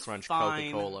Which Bunch is of Crunch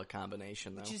fine. Coca-Cola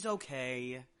combination, though. which is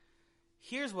okay.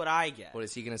 Here's what I get. What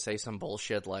is he going to say? Some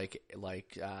bullshit like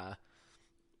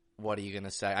what are you going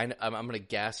to say? I'm going to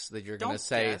guess that you're going Don't to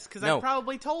say guess, because no. I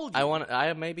probably told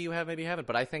you. Maybe you have, maybe you haven't,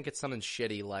 but I think it's something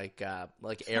shitty like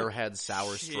Airhead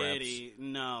sour strips. Shitty.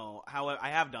 No. However, I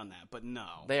have done that, but no.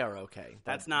 They are okay.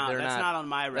 but That's not on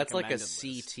my recommended That's like a list.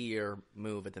 C tier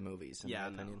move at the movies, in my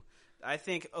opinion. I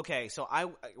think, okay, so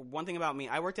one thing about me,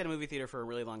 I worked at a movie theater for a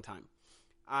really long time.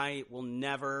 I will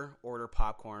never order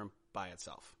popcorn by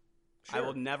itself. Sure. I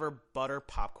will never butter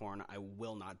popcorn. I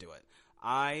will not do it.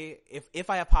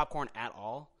 If I have popcorn at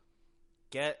all,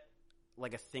 get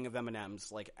like a thing of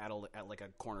M&Ms like at like a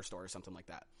corner store or something like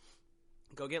that.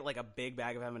 Go get like a big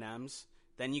bag of M&Ms.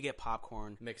 Then you get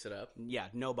popcorn. Mix it up. Yeah,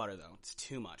 no butter though. It's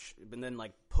too much. And then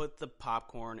like put the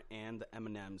popcorn and the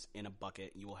M&Ms in a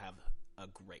bucket. You will have a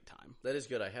great time. That is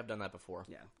good. I have done that before.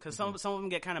 Yeah, because some of them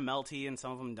get kind of melty and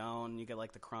some of them don't. You get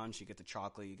like the crunch, you get the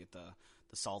chocolate, you get the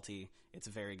salty. It's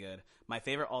very good. My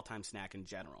favorite all-time snack in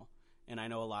general, and I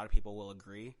know a lot of people will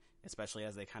agree, especially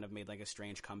as they kind of made like a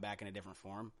strange comeback in a different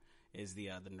form, is the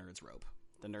Nerds Rope.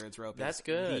 The Nerds Rope That's is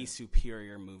good. the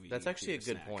superior movie. That's actually a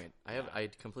good snack. point. I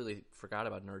completely forgot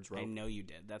about Nerds Rope. I know you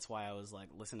did. That's why I was like,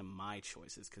 listen to my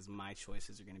choices, because my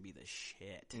choices are going to be the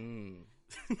shit.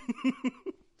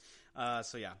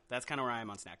 So yeah, that's kind of where I am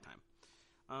on snack time.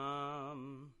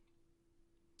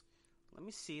 Let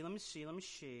me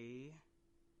see.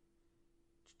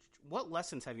 What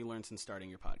lessons have you learned since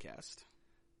starting your podcast?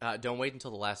 Don't wait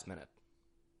until the last minute.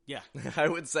 Yeah. I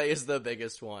would say is the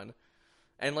biggest one.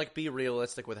 And, like, be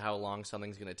realistic with how long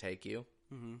something's going to take you.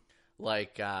 Mm-hmm.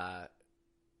 Like,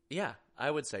 yeah,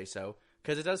 I would say so.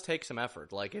 Because it does take some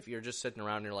effort. Like, if you're just sitting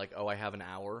around and you're like, oh, I have an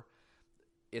hour,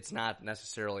 it's not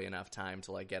necessarily enough time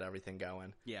to, like, get everything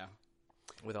going. Yeah.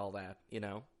 With all that, you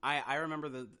know? I remember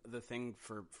the thing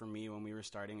for me when we were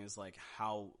starting is, like,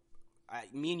 how...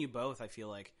 me and you both, I feel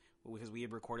like, because we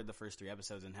had recorded the first 3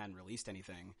 episodes and hadn't released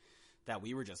anything, that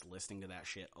we were just listening to that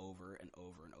shit over and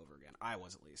over and over again. I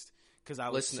was, at least. Because I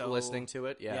was listening to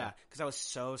it, yeah. Yeah, because I was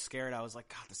so scared. I was like,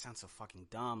 God, this sounds so fucking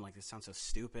dumb. Like, this sounds so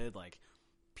stupid. Like,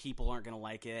 people aren't going to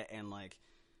like it. And, like,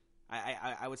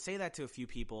 I would say that to a few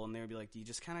people, and they would be like, you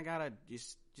just kind of got to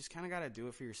just kind of got to do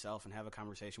it for yourself and have a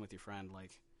conversation with your friend.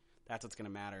 Like, that's what's going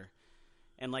to matter.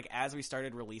 And, like, as we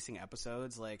started releasing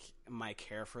episodes, like, my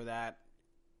care for that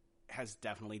has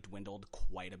definitely dwindled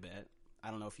quite a bit. I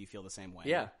don't know if you feel the same way.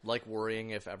 Yeah, like worrying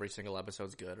if every single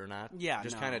episode's good or not. Yeah,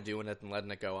 just kind of doing it and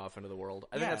letting it go off into the world.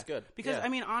 I think that's good. Because, yeah. I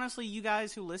mean, honestly, you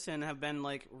guys who listen have been,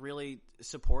 like, really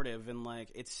supportive, and,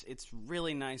 like, it's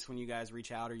really nice when you guys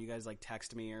reach out or you guys, like,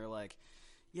 text me or, like,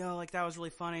 yo, like, that was really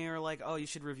funny, or like, oh, you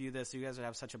should review this. You guys would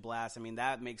have such a blast. I mean,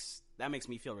 that makes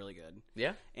me feel really good.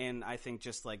 Yeah. And I think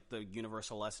just like the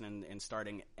universal lesson in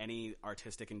starting any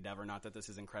artistic endeavor, not that this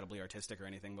is incredibly artistic or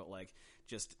anything, but like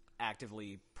just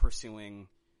actively pursuing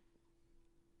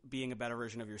being a better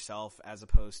version of yourself as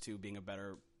opposed to being a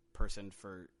better person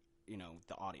for,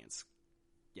 the audience.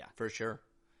 Yeah. For sure.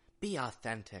 Be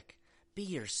authentic. Be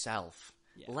yourself.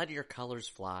 Yeah. Let your colors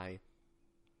fly.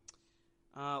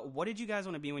 What did you guys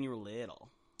want to be when you were little?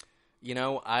 When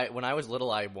I was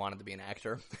little, I wanted to be an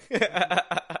actor.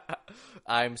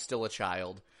 I'm still a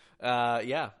child.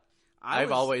 Yeah.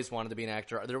 I've always wanted to be an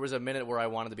actor. There was a minute where I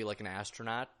wanted to be like an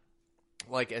astronaut.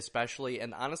 Like, especially,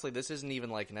 and honestly, this isn't even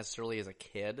like necessarily as a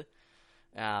kid.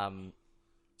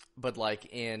 But like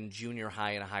in junior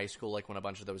high and high school, like when a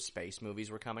bunch of those space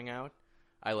movies were coming out,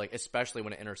 especially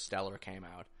when Interstellar came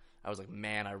out, I was like,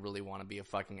 man, I really want to be a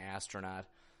fucking astronaut.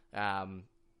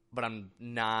 But I'm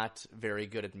not very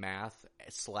good at math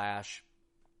 /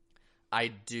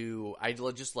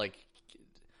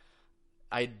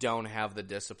 I don't have the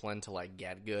discipline to like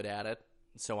get good at it.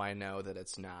 So I know that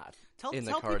it's not in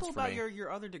the cards for me. Tell people about your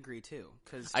other degree too,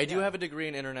 because I do have a degree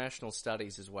in international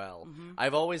studies as well.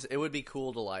 Mm-hmm. It would be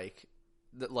cool to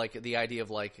the idea of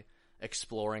like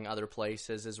exploring other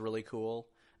places is really cool.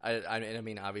 I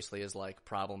mean, obviously, as like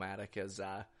problematic as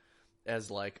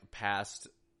like past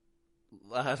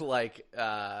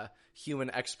human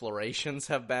explorations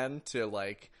have been to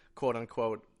like quote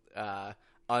unquote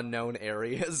unknown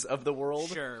areas of the world.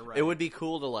 Sure, right. It would be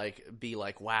cool to be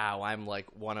like, wow, I'm like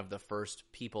one of the first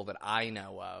people that I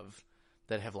know of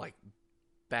that have like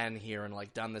been here and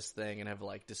like done this thing and have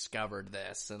like discovered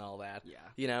this and all that.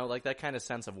 Yeah. Like that kind of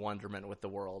sense of wonderment with the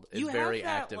world is very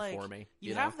active for me.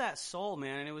 You have that soul,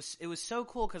 man, and it was so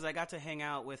cool because I got to hang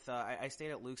out with I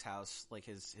stayed at Luke's house, like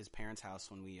his parents'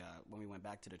 house when we went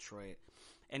back to Detroit.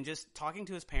 And just talking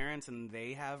to his parents, and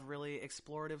they have really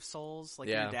explorative souls. Like,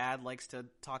 your dad likes to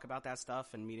talk about that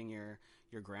stuff, and meeting your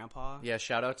grandpa. Yeah,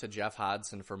 shout out to Jeff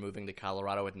Hodson for moving to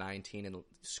Colorado at 19 and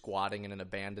squatting in an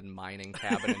abandoned mining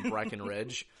cabin in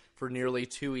Breckenridge for nearly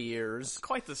 2 years. It's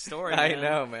quite the story, I man.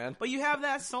 know, man. But you have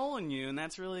that soul in you, and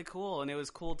that's really cool. And it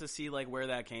was cool to see, like, where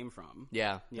that came from.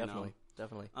 Yeah, definitely.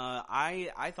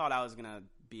 I thought I was going to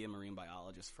be a marine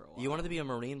biologist for a while. You wanted to be a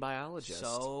marine biologist?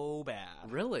 So bad.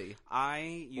 Really?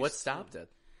 What stopped it?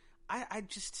 I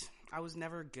was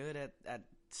never good at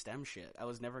STEM shit. I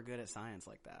was never good at science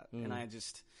like that. And I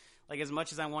just, like, as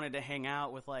much as I wanted to hang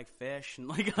out with, like, fish and,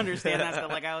 like, understand that stuff,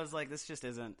 like, I was like, this just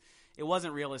isn't, it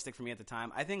wasn't realistic for me at the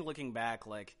time. I think looking back,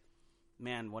 like,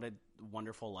 man, what a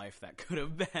wonderful life that could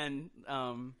have been.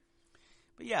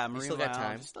 But yeah, marine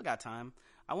biologist, still got time.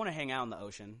 I want to hang out in the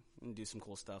ocean and do some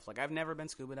cool stuff. Like, I've never been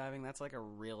scuba diving. That's, like, a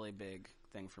really big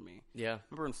thing for me. Yeah. I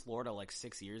remember in Florida, like,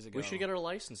 6 years ago. We should get our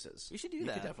licenses. We should do that.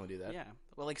 You could definitely do that. Yeah.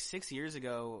 Well, like, 6 years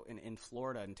ago in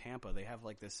Florida, in Tampa, they have,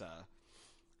 like, this,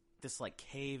 like,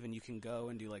 cave, and you can go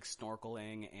and do, like,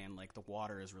 snorkeling, and, like, the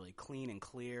water is really clean and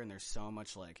clear, and there's so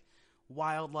much, like,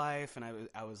 wildlife, and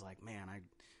I was like, man,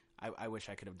 I wish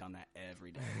I could have done that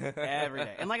every day. Every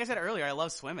day. And like I said earlier, I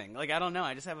love swimming. Like, I don't know.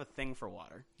 I just have a thing for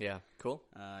water. Yeah. Cool.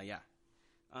 Yeah.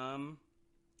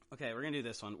 Okay, we're going to do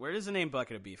this one. Where does the name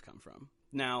Bucket of Beef come from?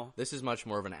 Now, this is much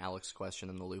more of an Alex question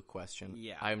than the Luke question.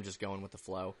 Yeah. I'm just going with the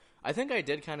flow. I think I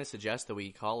did kind of suggest that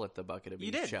we call it the Bucket of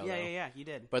Beef show. Yeah, you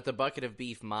did. But the Bucket of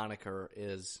Beef moniker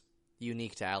is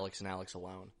unique to Alex and Alex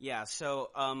alone. Yeah, so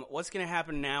what's going to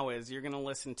happen now is you're going to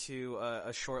listen to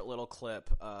a short little clip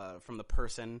from the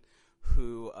person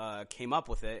who came up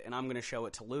with it, and I'm going to show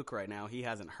it to Luke right now. He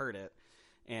hasn't heard it.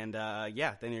 And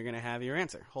then you're going to have your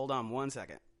answer. Hold on 1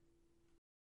 second.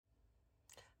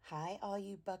 Hi, all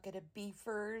you Bucket of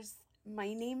Beefers.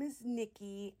 My name is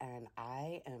Nikki, and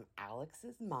I am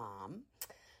Alex's mom.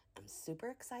 I'm super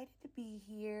excited to be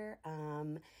here.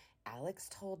 Alex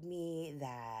told me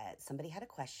that somebody had a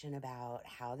question about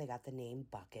how they got the name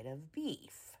Bucket of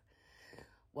Beef.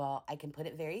 Well, I can put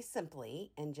it very simply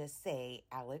and just say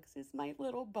Alex is my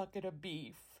little bucket of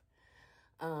beef.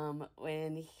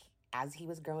 As he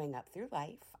was growing up through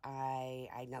life,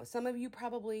 I know some of you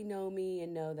probably know me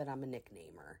and know that I'm a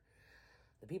nicknamer.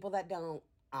 The people that don't,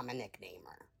 I'm a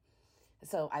nicknamer.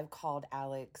 So I've called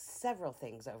Alex several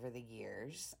things over the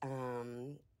years.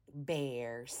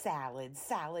 Bear,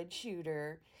 salad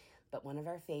shooter. But one of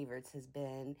our favorites has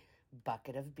been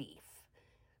Bucket of Beef,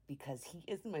 because he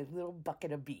is my little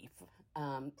bucket of beef.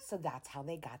 So that's how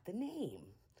they got the name.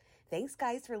 Thanks,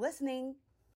 guys, for listening.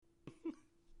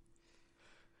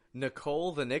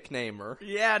 Nicole the Nicknamer.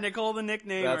 Yeah, Nicole the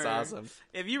Nicknamer. That's awesome.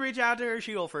 If you reach out to her,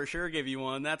 she will for sure give you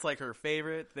one. That's like her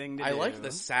favorite thing to do. I like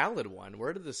the salad one.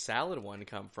 Where did the salad one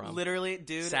come from? Literally,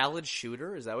 dude. Salad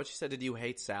shooter? Is that what she said? Did you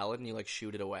hate salad and you like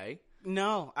shoot it away?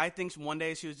 No, I think one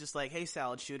day she was just like, "Hey,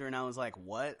 salad shooter," and I was like,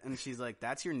 "What?" And she's like,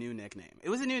 "That's your new nickname." It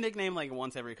was a new nickname like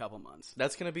once every couple months.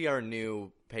 That's going to be our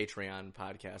new Patreon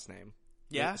podcast name.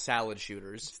 Yeah? Salad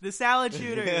shooters. The salad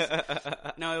shooters.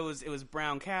 No, it was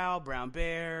brown cow, brown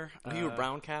bear. Oh, you were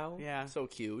brown cow? Yeah. So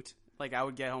cute. Like I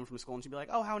would get home from school and she'd be like,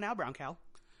 "Oh, how now, brown cow?"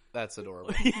 That's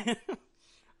adorable.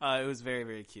 It was very,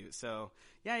 very cute. So,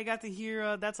 yeah, you got to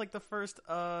hear, that's like the first...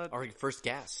 Our first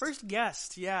guest. First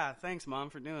guest, yeah. Thanks,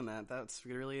 Mom, for doing that. That's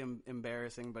really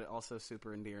embarrassing, but also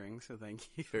super endearing, so thank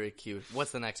you. Very cute.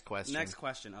 What's the next question? Next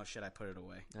question. Oh, shit, I put it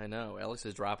away. I know. Alex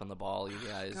is dropping the ball, you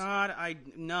guys. God,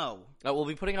 no. We'll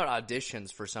be putting out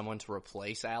auditions for someone to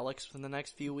replace Alex in the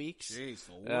next few weeks. Jeez,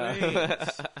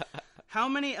 wait. How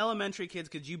many elementary kids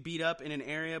could you beat up in an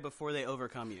area before they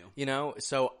overcome you? You know,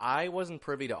 so I wasn't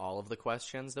privy to all of the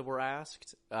questions that were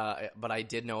asked, but I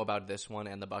did know about this one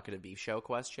and the Bucket of Beef Show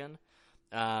question.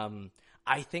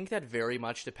 I think that very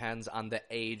much depends on the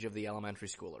age of the elementary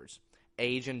schoolers.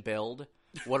 Age and build.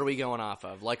 What are we going off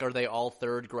of? Like, are they all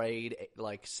third grade,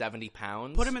 like 70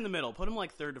 pounds? Put them in the middle. Put them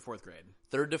like third to fourth grade.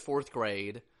 Third to fourth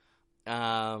grade.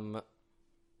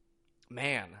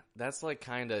 Man, that's like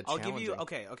kind of challenging. I'll give you...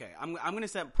 Okay. I'm going to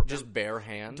set... Just bare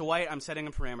hand? Dwight, I'm setting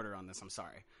a parameter on this. I'm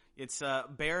sorry. It's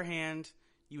bare hand,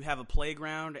 you have a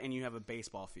playground, and you have a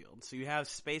baseball field. So you have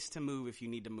space to move if you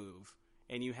need to move,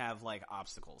 and you have, like,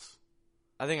 obstacles.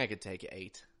 I think I could take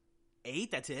 8.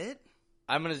 8? That's it?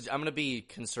 I'm gonna be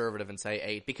conservative and say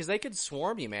 8 because they could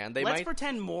swarm you, man. Let's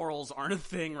pretend morals aren't a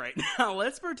thing right now.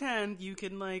 Let's pretend you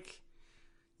can, like...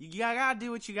 You gotta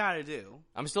do what you gotta do.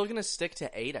 I'm still gonna stick to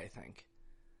 8, I think.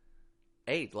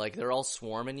 8, like, they're all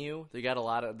swarming you.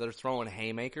 They're throwing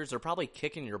haymakers. They're probably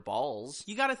kicking your balls.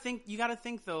 You gotta think,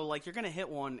 though, like, you're gonna hit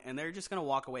one, and they're just gonna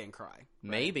walk away and cry.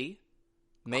 Right?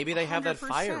 Maybe they have that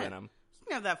fire in them. You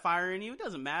can have that fire in you. It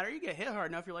doesn't matter. You get hit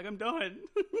hard enough, you're like, I'm done.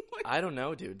 I don't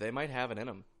know, dude. They might have it in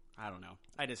them. I don't know.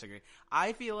 I disagree.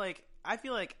 I feel like I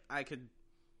could,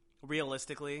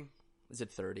 realistically... Is it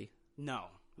 30? No.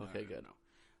 Okay, good. No.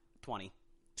 20.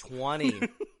 20.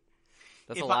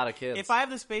 That's a lot of kids. If I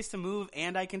have the space to move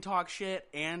and I can talk shit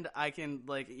and I can,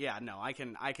 like, yeah, no, I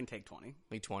can take 20.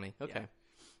 Like 20. Okay.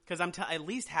 Because at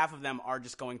least half of them are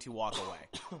just going to walk away.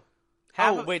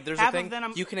 Wait, there's a thing.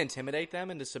 You can intimidate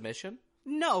them into submission?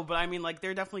 No, but I mean, like,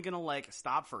 they're definitely going to, like,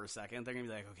 stop for a second. They're going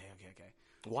to be like, okay.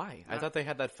 Why? I thought they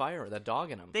had that fire, that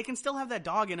dog in them. They can still have that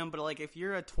dog in them, but, like, if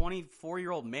you're a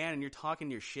 24-year-old man and you're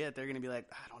talking your shit, they're going to be like,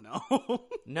 I don't know.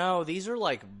 No, these are,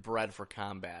 like, bred for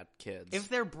combat kids. If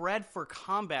they're bred for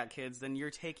combat kids, then you're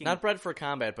taking... Not bred for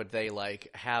combat, but they, like,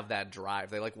 have that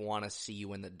drive. They, like, want to see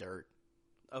you in the dirt.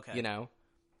 Okay. You know?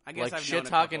 I guess like,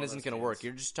 shit-talking isn't going to work.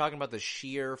 You're just talking about the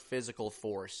sheer physical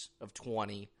force of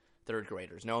 20 third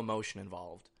graders. No emotion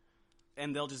involved.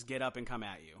 And they'll just get up and come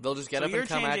at you. They'll just get up and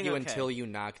come at you until you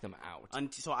knock them out.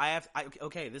 So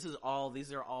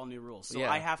these are all new rules. So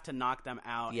yeah. I have to knock them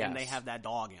out, yes. And they have that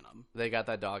dog in them. They got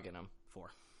that dog in them.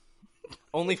 4.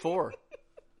 Only 4.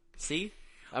 See?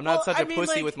 I'm not such a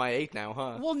pussy with my 8 now,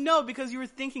 huh? Well, no, because you were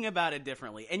thinking about it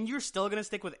differently. And you're still going to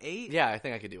stick with 8? Yeah, I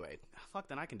think I could do 8. Fuck,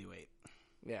 then I can do 8.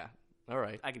 Yeah. All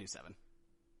right. I can do 7.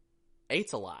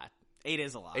 8's a lot. 8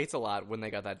 is a lot. 8's a lot when they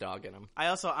got that dog in them.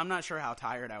 I'm not sure how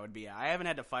tired I would be. I haven't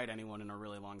had to fight anyone in a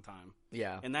really long time.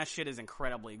 Yeah. And that shit is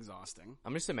incredibly exhausting.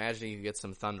 I'm just imagining you get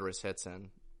some thunderous hits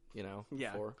in, you know?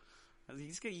 Yeah. Before.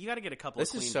 You got to get a couple This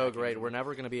of clean is so back great. in. We're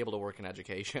never going to be able to work in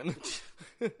education.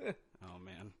 Oh,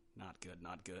 man. Not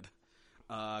good.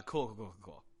 Cool.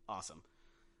 Awesome.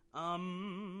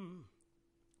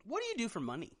 What do you do for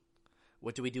money?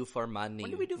 What do we do for money?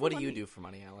 What do we do for What money? do you do for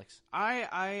money, Alex?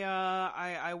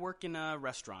 I work in a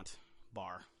restaurant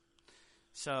bar.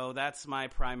 So that's my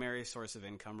primary source of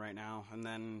income right now. And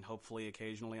then hopefully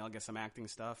occasionally I'll get some acting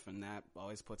stuff, and that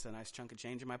always puts a nice chunk of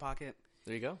change in my pocket.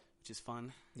 There you go. Which is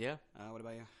fun. Yeah. What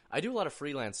about you? I do a lot of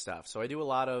freelance stuff. So I do a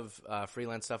lot of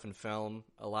freelance stuff in film,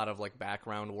 a lot of like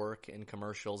background work in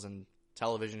commercials and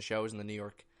television shows in the New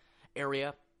York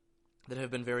area that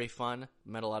have been very fun.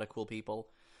 Met a lot of cool people.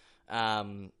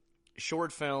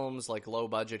 Short films, like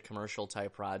low-budget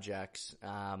commercial-type projects.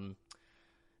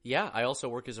 Yeah, I also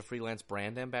work as a freelance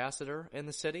brand ambassador in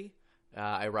the city.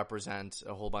 I represent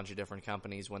a whole bunch of different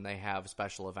companies when they have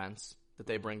special events that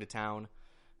they bring to town.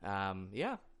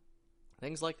 Yeah,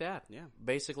 things like that. Yeah.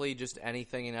 Basically just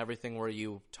anything and everything where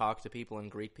you talk to people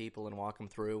and greet people and walk them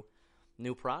through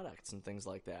new products and things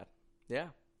like that. Yeah.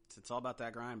 It's all about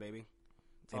that grind, baby.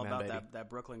 It's all Amen, about baby. that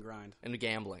Brooklyn grind. And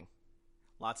gambling.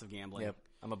 Lots of gambling. Yep.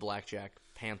 I'm a blackjack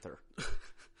panther.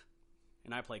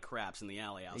 And I play craps in the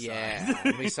alley outside. Yeah.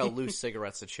 And we sell loose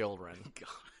cigarettes to children.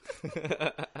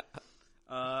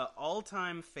 God.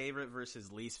 All-time favorite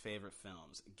versus least favorite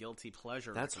films. Guilty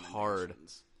pleasure. That's hard.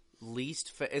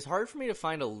 It's hard for me to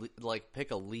find pick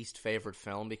a least favorite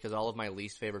film because all of my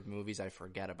least favorite movies I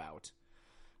forget about.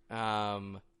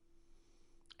 And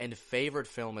favorite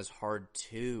film is hard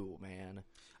too, man.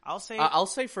 I'll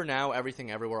say for now, Everything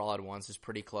Everywhere All at Once is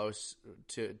pretty close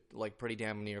to, pretty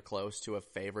damn near close to a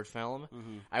favorite film.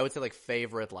 Mm-hmm. I would say,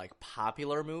 favorite,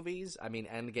 popular movies. I mean,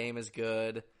 Endgame is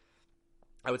good.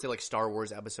 I would say, Star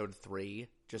Wars Episode 3,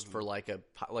 just for,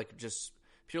 just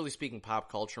purely speaking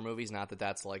pop culture movies. Not that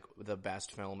that's, the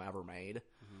best film ever made,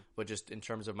 but just in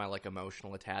terms of my,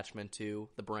 emotional attachment to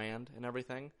the brand and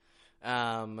everything.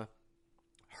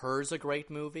 Her's a great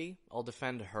movie. I'll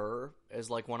defend Her as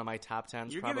one of my top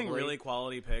 10s. You're probably. Giving really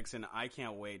quality picks, and I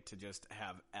can't wait to just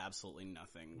have absolutely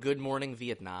nothing. Good Morning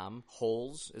Vietnam.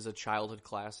 Holes is a childhood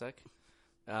classic.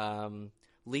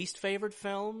 Least favorite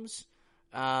films?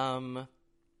 Scooby-Doo.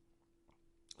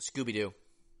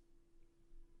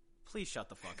 Please shut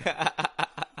the fuck up.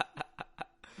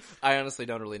 I honestly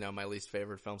don't really know my least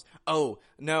favorite films. Oh,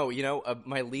 no,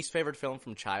 my least favorite film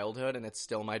from childhood, and it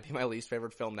still might be my least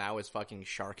favorite film now, is fucking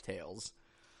Shark Tales.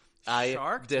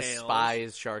 I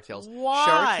despise Shark Tales. Why?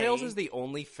 Shark Tales is the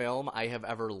only film I have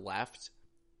ever left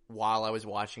while I was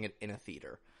watching it in a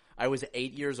theater. I was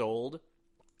 8 years old,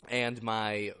 and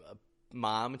my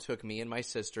mom took me and my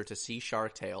sister to see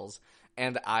Shark Tales,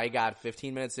 and I got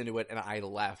 15 minutes into it, and I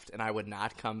left, and I would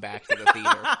not come back to the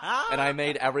theater. And I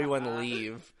made everyone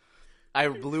leave. I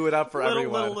blew it up for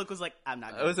everyone. Little Luke was like, I'm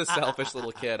not going. I was a selfish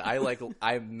little kid.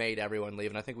 I made everyone leave,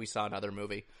 and I think we saw another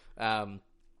movie. I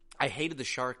hated the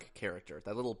shark character,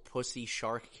 that little pussy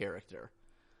shark character.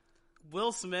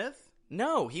 Will Smith?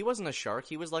 No, he wasn't a shark.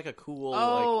 He was a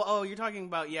cool. You're talking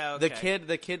about okay.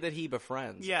 the kid that he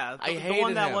befriends. Yeah, I hated the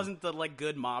one that him. wasn't the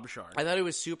good mob shark. I thought he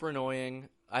was super annoying.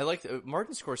 I liked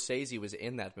Martin Scorsese was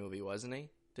in that movie, wasn't he?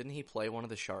 Didn't he play one of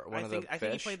the shark? I think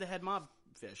he played the head mob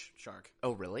fish shark.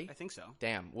 Oh, really? I think so.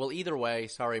 Damn. Well, either way,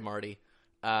 sorry, Marty.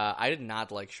 I did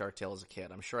not like Shark Tale as a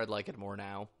kid. I'm sure I'd like it more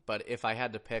now. But if I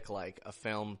had to pick a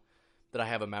film that I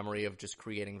have a memory of just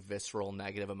creating visceral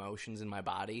negative emotions in my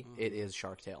body, it is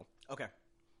Shark Tale. Okay,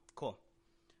 cool.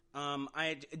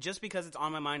 I just because it's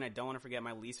on my mind, I don't want to forget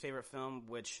my least favorite film,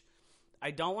 which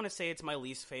I don't want to say it's my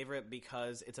least favorite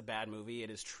because it's a bad movie.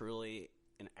 It is truly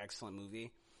an excellent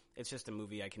movie. It's just a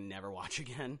movie I can never watch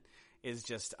again. Is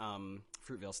just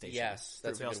Fruitvale Station. Yes,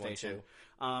 that's Fruitvale a good Station.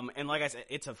 one too. And like I said,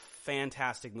 it's a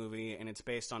fantastic movie, and it's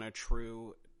based on a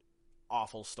true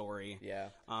awful story. Yeah.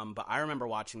 But I remember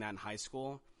watching that in high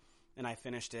school, and I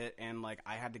finished it, and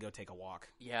I had to go take a walk.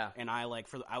 Yeah. And I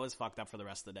was fucked up for the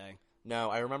rest of the day. No,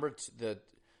 I remember the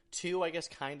two, I guess,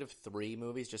 kind of three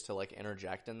movies, just to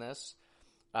interject in this.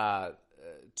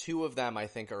 Two of them I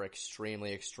think are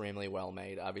extremely, extremely well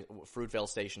made. Fruitvale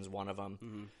Station's one of them.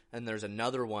 Mm-hmm. And there's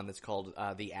another one that's called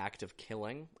The Act of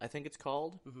Killing, I think it's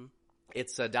called. Mm-hmm.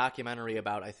 It's a documentary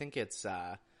about, I think it's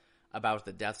about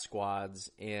the death squads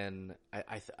in,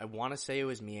 I want to say it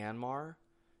was Myanmar.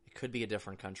 It could be a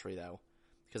different country, though,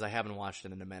 because I haven't watched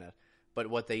it in a minute. But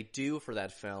what they do for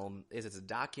that film is it's a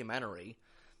documentary,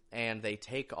 and they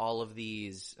take all of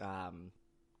these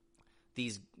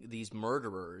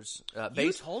murderers.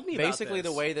 You told me about basically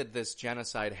this. The way that this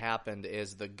genocide happened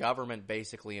is the government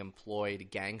basically employed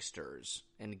gangsters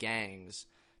and gangs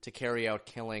to carry out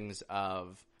killings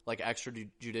of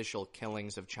extrajudicial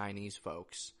killings of Chinese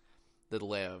folks that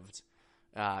lived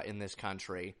in this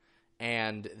country,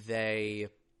 and they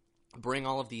bring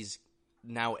all of these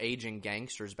now aging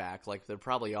gangsters back. They're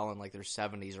probably all in their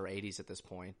 70s or 80s at this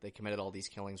point. They committed all these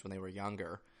killings when they were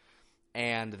younger.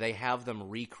 And they have them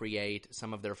recreate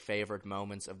some of their favorite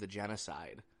moments of the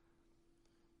genocide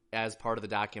as part of the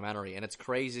documentary. And it's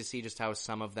crazy to see just how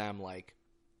some of them,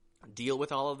 deal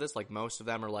with all of this. Most of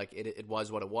them are it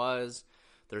was what it was.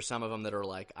 There's some of them that are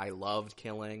I loved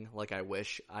killing. I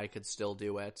wish I could still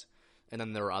do it. And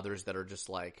then there are others that are just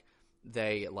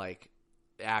they,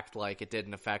 act like it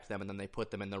didn't affect them. And then they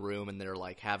put them in the room and they're,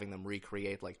 having them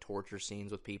recreate, torture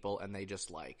scenes with people. And they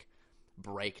just,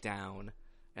 break down.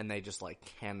 And they just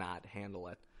cannot handle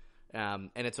it. And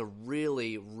it's a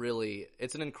really, really,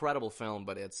 it's an incredible film,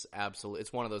 but it's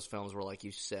one of those films where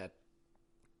you sit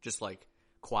just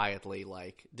quietly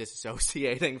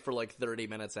disassociating for 30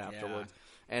 minutes afterwards.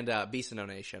 Yeah. And Beast of No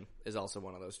Nation is also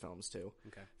one of those films too.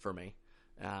 Okay. For me.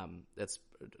 It's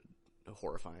a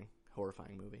horrifying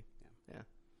movie. Yeah.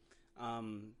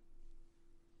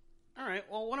 All right.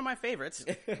 Well, one of my favorites.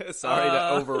 Sorry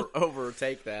to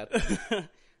overtake that.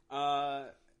 My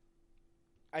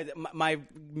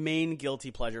main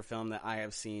guilty pleasure film that I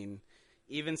have seen,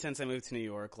 even since I moved to New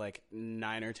York, like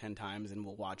 9 or 10 times, and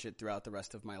will watch it throughout the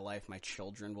rest of my life. My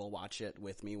children will watch it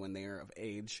with me when they are of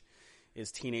age.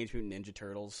 Is Teenage Mutant Ninja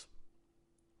Turtles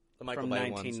The Michael from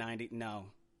Bay 1990? Ones. No,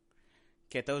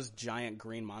 get those giant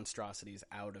green monstrosities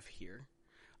out of here.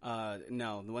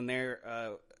 No, when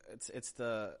they're it's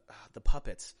the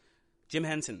puppets. Jim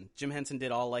Henson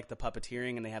did all like the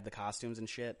puppeteering, and they have the costumes and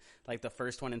shit. Like the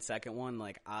first one and second one,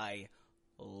 like I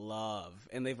love,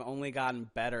 and they've only gotten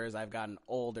better as I've gotten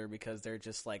older because they're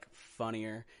just like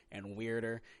funnier and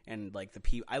weirder, and like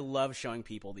I love showing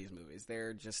people these movies.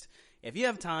 They're just, if you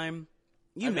have time,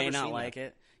 you may not like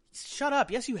it. Shut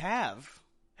up. Yes, you have.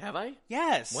 Have I?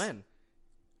 Yes. When?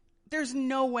 There's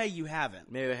no way you haven't.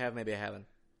 Maybe I have, maybe I haven't.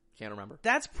 Can't remember.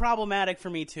 That's problematic for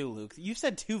me too, Luke. You've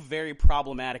said 2 very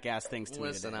problematic ass things to me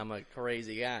Listen, today. I'm a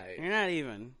crazy guy. You're not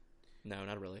even. No,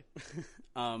 not really.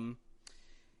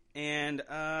 And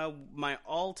my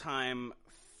all-time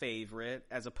favorite,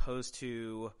 as opposed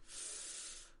to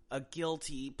a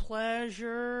guilty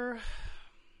pleasure.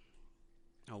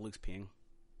 Oh, Luke's peeing.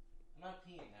 I'm not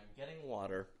peeing. I'm getting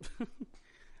water.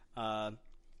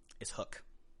 Is Hook.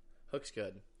 Hook's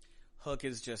good. Hook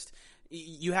is just,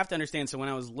 you have to understand. So when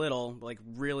I was little, like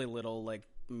really little, like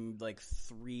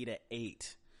 3 to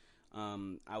 8,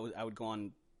 I would go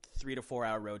on 3 to 4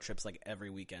 hour road trips like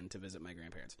every weekend to visit my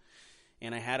grandparents.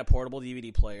 And I had a portable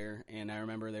DVD player, and I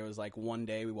remember there was like one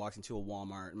day we walked into a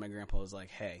Walmart, and my grandpa was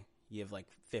like, "Hey, you have like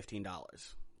 $15.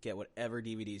 Get whatever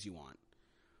DVDs you want."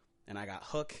 And I got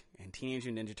Hook and Teenage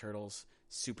Mutant Ninja Turtles,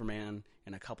 Superman,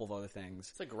 and a couple of other things.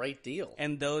 It's a great deal.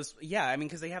 And those, yeah, I mean,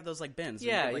 because they have those like bins.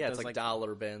 Yeah, like, yeah, those, it's like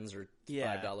dollar bins or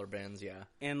 $5 bins, yeah.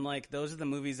 And like those are the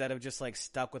movies that have just like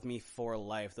stuck with me for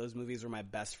life. Those movies were my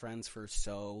best friends for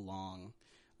so long.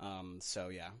 So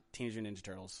yeah, Teenage Mutant Ninja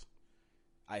Turtles.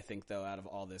 I think though, out of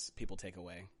all this, people take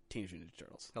away Teenage Mutant Ninja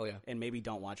Turtles. Hell yeah. And maybe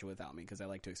don't watch it without me because I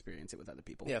like to experience it with other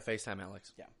people. Yeah, FaceTime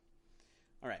Alex. Yeah.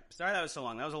 All right. Sorry that was so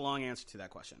long. That was a long answer to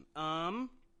that question.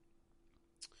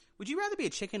 Would you rather be a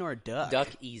chicken or a duck? Duck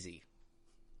easy.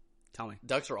 Tell me.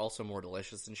 Ducks are also more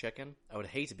delicious than chicken. I would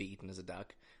hate to be eaten as a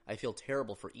duck. I feel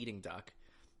terrible for eating duck.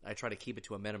 I try to keep it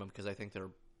to a minimum because I think they're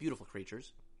beautiful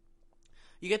creatures.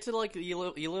 You get to like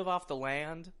you live off the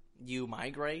land. You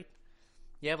migrate.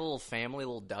 You have a little family, a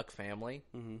little duck family.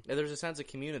 Mm-hmm. There's a sense of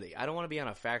community. I don't want to be on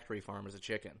a factory farm as a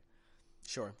chicken.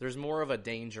 Sure. There's more of a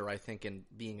danger, I think, in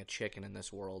being a chicken in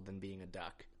this world than being a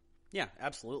duck. Yeah,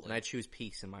 absolutely. And I choose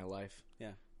peace in my life.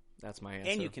 Yeah. That's my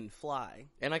answer. And you can fly.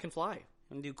 And I can fly.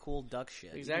 And do cool duck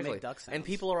shit. Exactly. You can make duck sounds. And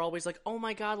people are always like, "Oh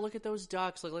my god, look at those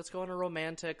ducks! Like, let's go on a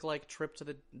romantic trip to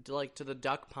the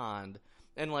duck pond."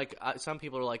 And some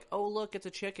people are like, "Oh look, it's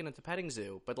a chicken at the petting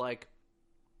zoo," but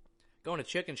going to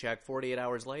Chicken Shack 48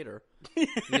 hours later,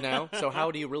 you know? So how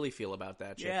do you really feel about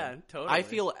that chicken? Yeah, totally. I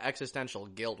feel existential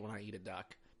guilt when I eat a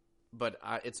duck, but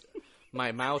it's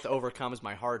my mouth overcomes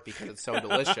my heart because it's so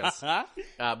delicious.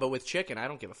 But with chicken, I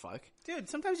don't give a fuck. Dude,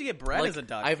 sometimes you get bread as a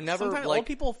duck. I've never sometimes old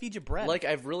people feed you bread.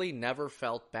 I've really never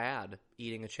felt bad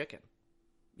eating a chicken,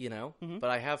 you know? Mm-hmm. But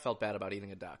I have felt bad about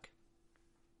eating a duck.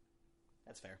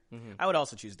 That's fair. Mm-hmm. I would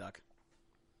also choose duck.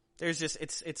 There's just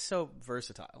it's so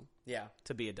versatile. Yeah,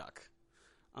 to be a duck.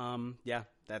 Yeah,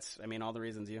 that's all the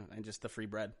reasons and just the free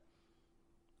bread.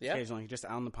 Yeah, occasionally just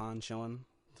out in the pond chilling.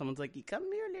 Someone's like, "You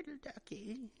come here, little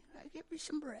ducky. I give you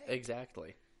some bread."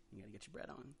 Exactly. You gotta get your bread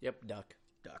on. Yep, Duck,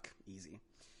 easy.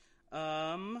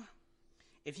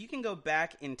 If you can go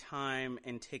back in time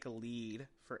and take a lead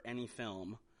for any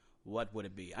film, what would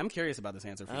it be? I'm curious about this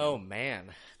answer for you. Oh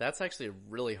man, that's actually a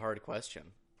really hard question.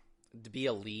 To be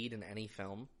a lead in any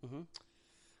film. Mm-hmm.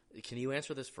 Can you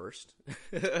answer this first?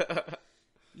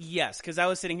 Yes, because I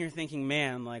was sitting here thinking,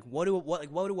 man, what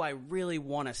do I really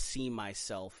want to see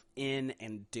myself in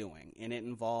and doing? And it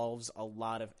involves a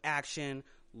lot of action,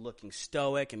 looking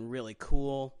stoic and really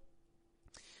cool.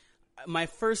 My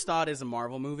first thought is a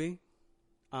Marvel movie,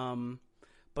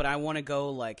 but I want to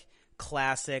go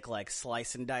classic,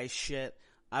 slice and dice shit.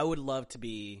 I would love to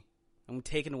be. I'm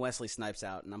taking Wesley Snipes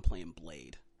out, and I'm playing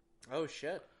Blade. Oh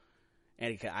shit!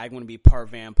 And I want to be part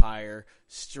vampire,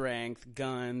 strength,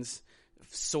 guns,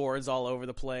 swords all over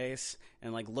the place,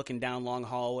 and looking down long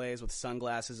hallways with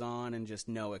sunglasses on and just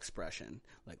no expression.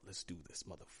 Let's do this,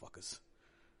 motherfuckers.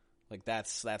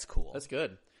 That's cool. That's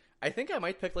good. I think I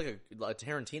might pick a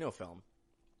Tarantino film.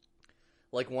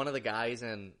 One of the guys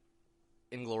in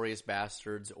Inglourious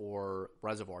Bastards or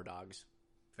Reservoir Dogs.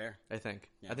 Fair. I think.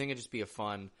 Yeah. I think it'd just be a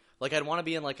fun... I'd want to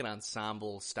be in an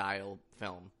ensemble style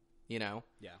film, you know?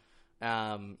 Yeah.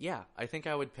 Yeah, I think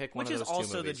I would pick one Which of is those two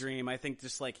also the movies. dream. I think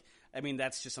just like, I mean,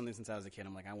 that's just something since I was a kid.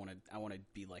 I'm like, I want to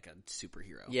be like a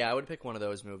superhero. Yeah, I would pick one of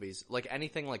those movies. Like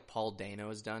anything like Paul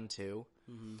Dano's done too.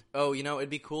 Mm-hmm. Oh, it'd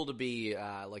be cool to be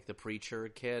like the preacher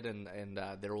kid and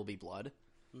There Will Be Blood.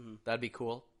 Mm-hmm. That'd be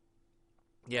cool.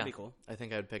 Yeah, That'd be cool. I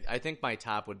think I would pick. I think my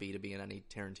top would be to be in any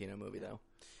Tarantino movie though.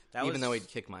 Even though he'd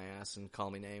kick my ass and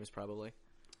call me names probably.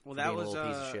 Well, that was a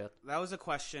piece of shit. That was a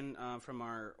question from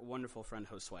our wonderful friend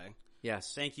Josue.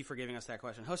 Yes. Thank you for giving us that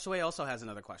question. Josue also has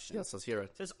another question. Yes, let's hear it.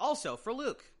 It says, also, for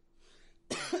Luke,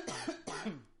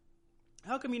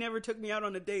 how come you never took me out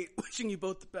on a date? Wishing you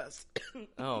both the best.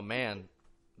 Oh, man.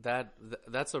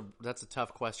 That's a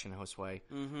tough question, Josue.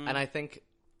 Mm-hmm. And I think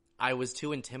I was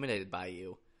too intimidated by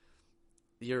you.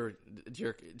 You're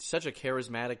such a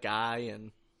charismatic guy, and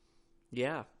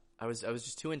yeah, I was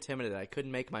just too intimidated. I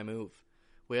couldn't make my move.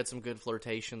 We had some good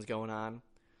flirtations going on.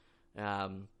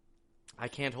 I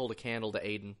can't hold a candle to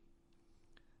Aiden,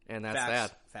 and that's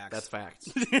Facts. that. Facts. That's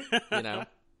facts.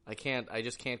 I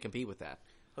just can't compete with that.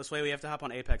 Josue, we have to hop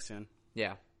on Apex soon.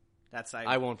 Yeah, That's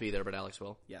I won't be there, but Alex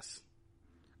will. Yes.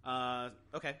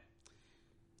 Okay.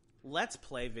 Let's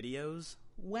play videos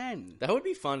when? That would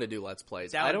be fun to do Let's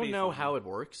Plays. That I would don't be know fun. how it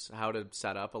works, how to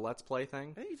set up a Let's Play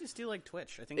thing. I think you just do like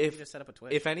Twitch. I think you just set up a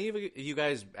Twitch. If any of you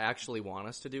guys actually want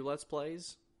us to do Let's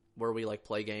Plays, where we like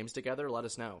play games together, let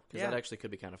us know, because that actually could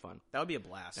be kind of fun. That would be a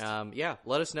blast. Yeah,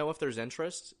 let us know if there's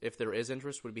interest. If there is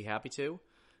interest, we'd be happy to,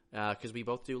 because we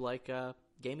both do like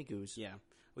gamey goos. Yeah.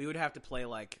 We would have to play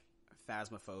like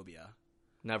Phasmophobia.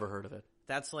 Never heard of it.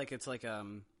 That's like, it's like,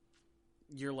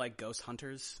 you're like ghost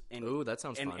hunters. And, Ooh, that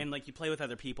sounds fun. And like you play with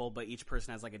other people, but each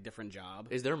person has like a different job.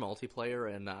 Is there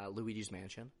multiplayer in Luigi's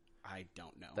Mansion? I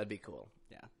don't know. That'd be cool.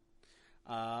 Yeah.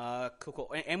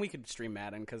 Cool. And we could stream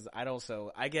Madden, because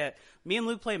me and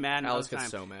Luke play Madden all Alex the time.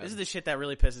 gets so mad. This is the shit that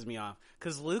really pisses me off,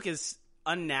 because Luke is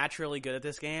unnaturally good at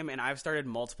this game, and I've started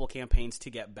multiple campaigns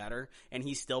to get better, and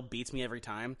he still beats me every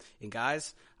time. And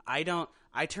guys, I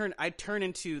turn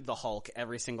into the Hulk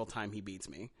every single time he beats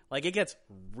me. Like, it gets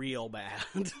real bad.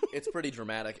 It's pretty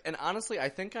dramatic. And honestly, I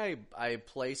think I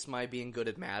place my being good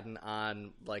at Madden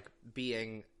on like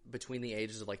being between the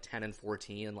ages of like 10 and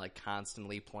 14 and like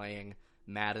constantly playing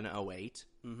Madden 08.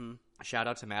 Mm-hmm. Shout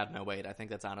out to Madden 08. I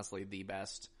think that's honestly the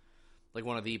best, like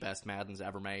one of the best Maddens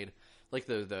ever made. Like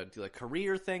the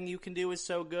career thing you can do is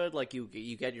so good. Like you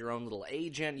get your own little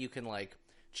agent. You can like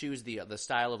choose the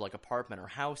style of like apartment or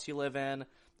house you live in.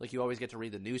 Like you always get to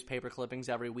read the newspaper clippings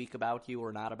every week about you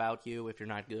or not about you if you're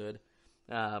not good.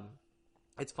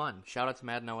 It's fun. Shout out to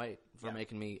Madden 08 for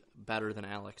making me better than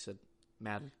Alex at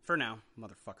Madden. For now,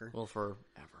 motherfucker. Well, forever.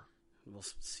 We'll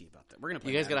see about that. We're gonna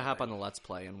play. You guys Madden gotta hop today. on the Let's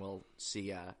Play and we'll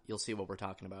see. You'll see what we're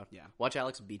talking about. Yeah. Watch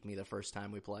Alex beat me the first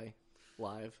time we play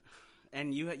live.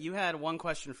 And you had one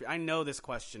question for. I know this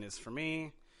question is for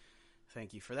me.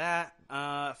 Thank you for that.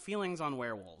 Feelings on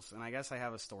werewolves, and I guess I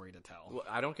have a story to tell. Well,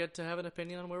 I don't get to have an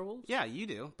opinion on werewolves? Yeah, you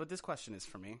do, but this question is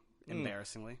for me.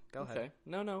 Embarrassingly. Go Okay. ahead.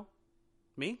 No.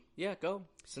 Me? Yeah, go.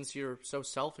 Since you're so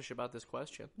selfish about this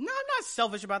question. No, I'm not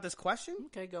selfish about this question.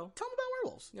 Okay, go. Tell me about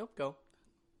werewolves. Nope, go.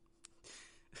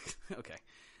 Okay.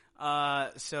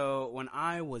 So when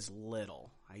I was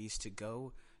little, I used to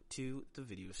go to the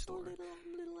video store. Little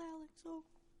Alex. Oh.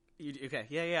 Okay.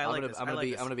 Yeah. I'm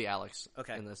gonna be Alex.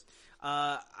 Okay. In this.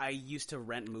 I used to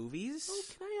rent movies. Oh,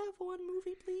 can I have one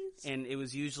movie, please? And it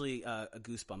was usually a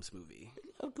Goosebumps movie.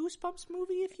 A Goosebumps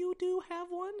movie, if you do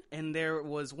have one. And there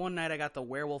was one night I got the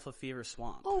Werewolf of Fever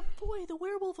Swamp. Oh boy, the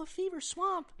Werewolf of Fever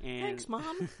Swamp. And Thanks,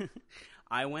 Mom.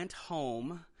 I went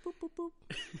home Boop, boop, boop.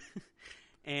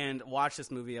 and watched this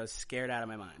movie. I was scared out of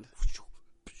my mind.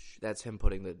 That's him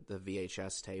putting the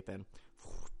VHS tape in.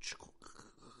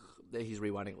 He's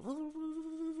rewinding.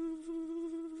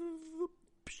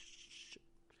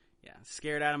 Yeah,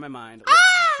 scared out of my mind.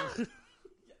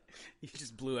 You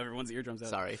just blew everyone's eardrums out.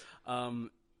 Sorry.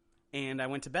 And I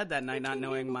went to bed that night not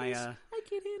knowing my. I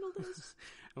can't handle this.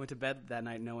 I went to bed that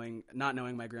night not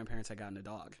knowing my grandparents had gotten a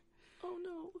dog. Oh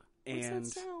no! And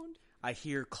What's that sound? I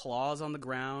hear claws on the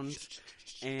ground,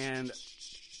 and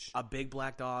a big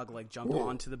black dog like jumped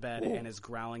onto the bed and is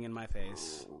growling in my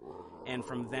face. And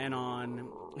from then on,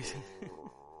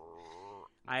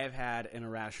 I have had an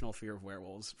irrational fear of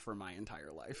werewolves for my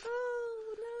entire life.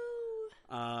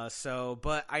 Oh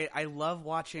But I love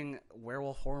watching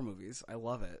werewolf horror movies. I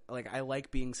love it. Like, I like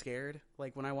being scared,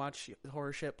 like, when I watch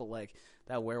horror shit, but, like,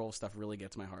 that werewolf stuff really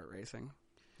gets my heart racing.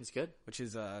 It's good. Which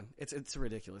is, it's a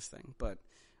ridiculous thing, but,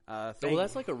 Well,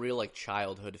 that's like a real like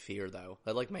childhood fear, though.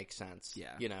 That like makes sense.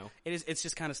 Yeah. You know. It's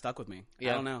just kind of stuck with me.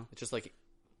 Yeah. I don't know. It's just like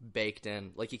baked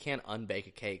in. Like, you can't unbake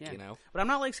a cake, you know? But I'm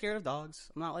not, like, scared of dogs.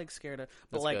 I'm not, like, scared of...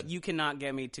 But, That's like, good. you cannot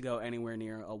get me to go anywhere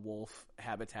near a wolf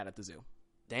habitat at the zoo.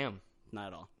 Damn. Not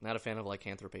at all. Not a fan of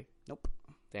lycanthropy. Nope.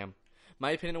 Damn.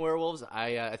 My opinion of werewolves,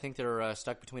 I think they're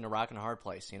stuck between a rock and a hard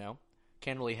place, you know?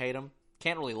 Can't really hate them.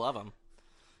 Can't really love them.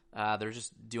 They're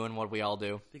just doing what we all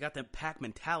do. They got that pack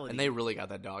mentality. And they really got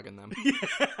that dog in them.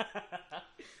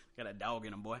 Got a dog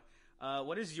in them, boy.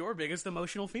 What is your biggest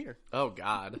emotional fear? Oh,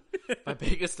 God. My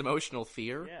biggest emotional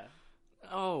fear? Yeah.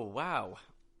 Oh, wow.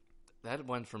 That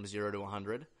went from 0 to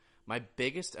 100. My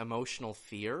biggest emotional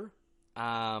fear?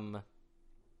 Dang.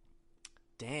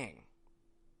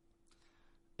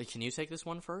 Can you take this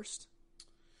one first?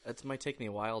 That might take me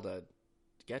a while to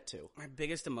get to. My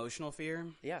biggest emotional fear?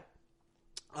 Yeah.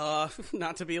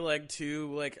 Not to be, like,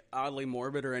 too, like, oddly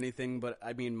morbid or anything, but,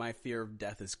 I mean, my fear of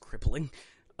death is crippling.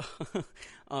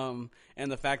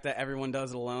 And the fact that everyone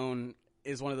does it alone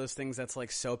is one of those things that's,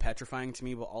 like, so petrifying to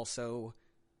me, but also,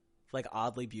 like,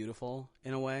 oddly beautiful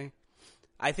in a way.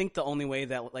 I think the only way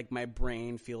that, like, my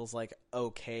brain feels, like,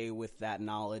 okay with that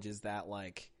knowledge is that,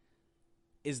 like,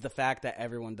 is the fact that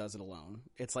everyone does it alone.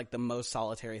 It's, like, the most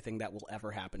solitary thing that will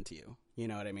ever happen to you. You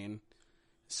know what I mean?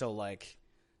 So, like,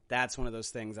 that's one of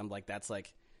those things I'm like, that's,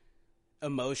 like,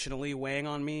 emotionally weighing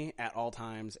on me at all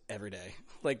times, every day.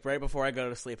 Like, right before I go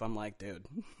to sleep, I'm like, dude,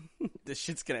 this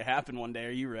shit's gonna happen one day.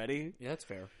 Are you ready? Yeah, that's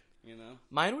fair. You know?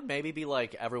 Mine would maybe be,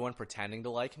 like, everyone pretending to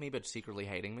like me, but secretly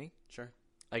hating me. Sure.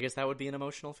 I guess that would be an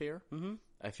emotional fear. Mm-hmm.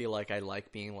 I feel like I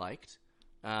like being liked.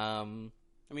 I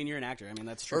mean, you're an actor. I mean,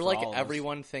 that's true. Or for like all of us.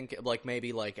 everyone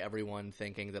maybe like everyone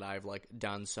thinking that I've like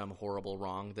done some horrible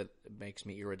wrong that makes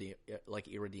me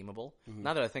irredeemable. Mm-hmm.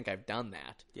 Not that I think I've done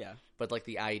that. Yeah. But like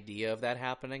the idea of that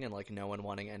happening and like no one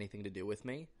wanting anything to do with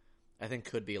me, I think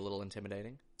could be a little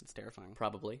intimidating. It's terrifying.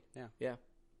 Probably. Yeah. Yeah.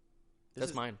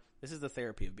 That's mine. This is the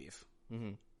therapy of beef.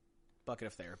 Mm-hmm. Bucket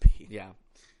of therapy. Yeah.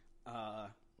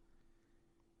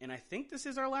 And I think this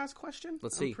is our last question.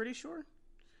 Let's see. I'm pretty sure.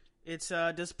 It's,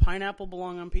 does pineapple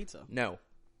belong on pizza? No.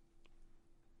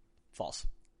 False.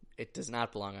 It does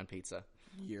not belong on pizza.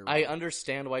 You're I right.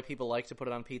 understand why people like to put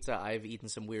it on pizza. I've eaten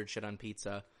some weird shit on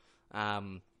pizza.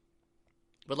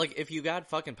 But like, if you got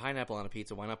fucking pineapple on a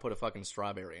pizza, why not put a fucking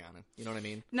strawberry on it? You know what I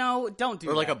mean? No, don't do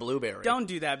that. Or like a blueberry. Don't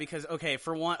do that because,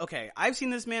 I've seen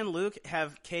this man, Luke,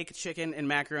 have cake, chicken, and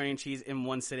macaroni and cheese in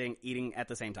one sitting, eating at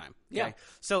the same time. Okay? Yeah.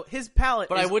 So his palate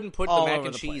But is I wouldn't put the all mac over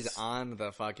and the cheese place. on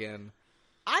the fucking...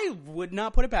 I would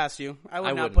not put it past you. I would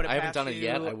not wouldn't. put it I past haven't done it you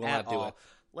yet. I will at not do all.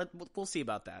 We'll see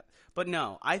about that. But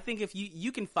no, I think if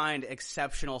you can find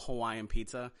exceptional Hawaiian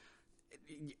pizza,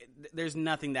 there's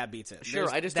nothing that beats it. Sure,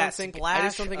 There's I just that don't think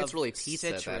splash it's of really pizza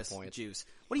at that citrus point. Juice.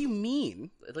 What do you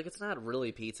mean? Like, it's not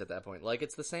really pizza at that point. Like,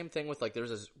 it's the same thing with, like, there's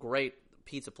this great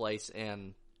pizza place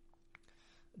in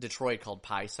Detroit called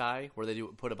Pie Sai, where they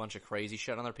do put a bunch of crazy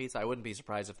shit on their pizza. I wouldn't be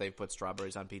surprised if they've put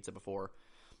strawberries on pizza before.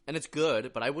 And it's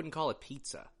good, but I wouldn't call it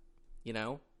pizza. You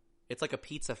know? It's like a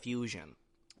pizza fusion.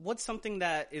 What's something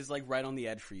that is like right on the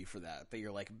edge for you for that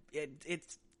you're like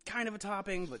it's kind of a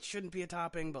topping but shouldn't be a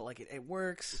topping but like it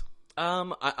works?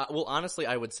 Well, honestly,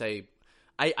 I would say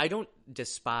I don't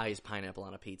despise pineapple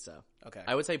on a pizza. Okay.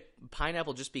 I would say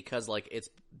pineapple just because like it's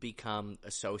become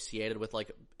associated with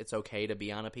like it's okay to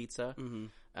be on a pizza.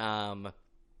 Mm-hmm.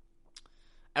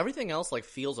 Everything else like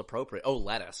feels appropriate. Oh,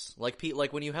 lettuce. Like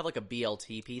when you have like a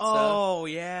BLT pizza. Oh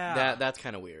yeah. That's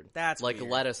kind of weird. That's like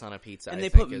weird. Lettuce on a pizza. And I they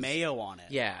think put is, mayo on it.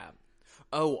 Yeah.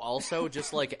 Oh, also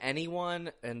just like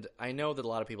anyone, and I know that a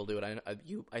lot of people do it.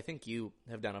 I think you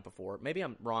have done it before. Maybe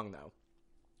I'm wrong though,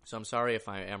 so I'm sorry if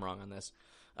I am wrong on this.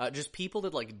 Just people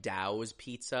that like douse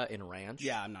pizza in ranch.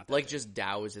 Yeah, I'm not that like big. just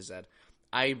douses it.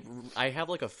 I have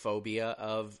like a phobia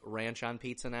of ranch on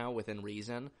pizza now within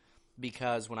reason.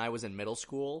 Because when I was in middle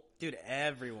school, dude,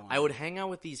 everyone. I would hang out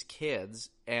with these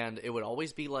kids, and it would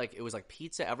always be like, it was like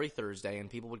pizza every Thursday, and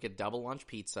people would get double lunch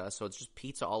pizza, so it's just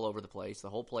pizza all over the place. The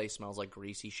whole place smells like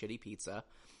greasy, shitty pizza.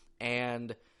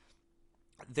 And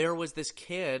there was this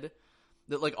kid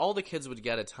that, like, all the kids would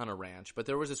get a ton of ranch, but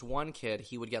there was this one kid,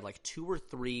 he would get like 2 or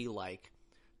 3, like,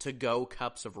 to-go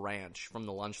cups of ranch from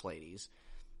the lunch ladies.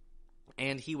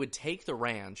 And he would take the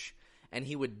ranch, and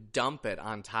he would dump it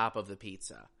on top of the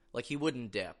pizza. Like, he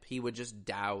wouldn't dip. He would just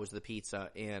douse the pizza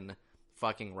in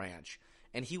fucking ranch.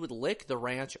 And he would lick the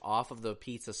ranch off of the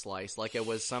pizza slice like it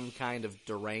was some kind of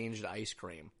deranged ice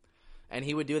cream. And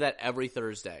he would do that every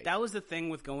Thursday. That was the thing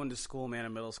with going to school, man,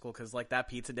 in middle school, because, like, that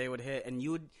pizza day would hit, and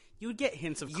you would get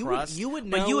hints of crust, you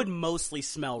would but know, you would mostly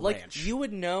smell like, ranch. You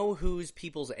would know whose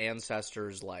people's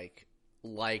ancestors, like,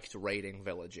 liked raiding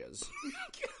villages.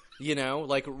 You know,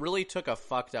 like, really took a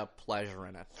fucked up pleasure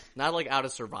in it. Not, like, out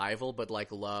of survival, but,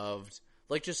 like, loved,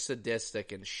 Like, just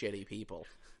sadistic and shitty people,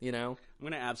 you know? I'm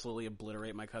going to absolutely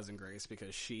obliterate my cousin Grace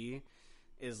because she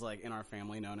is, like, in our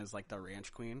family known as, like, the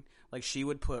ranch queen. Like, she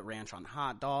would put ranch on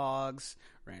hot dogs,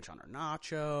 ranch on her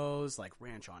nachos, like,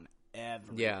 ranch on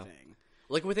everything. Yeah.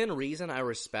 Like, within reason, I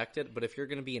respect it, but if you're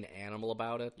going to be an animal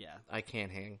about it, Yeah. I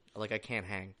can't hang. Like, I can't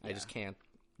hang. I just can't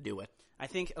do it. I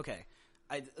think, okay,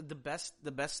 the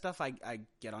best stuff I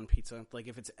get on pizza, like,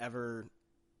 if it's ever,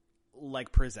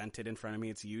 like, presented in front of me,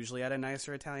 it's usually at a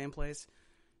nicer Italian place.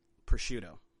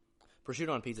 Prosciutto. Prosciutto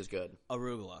on pizza is good.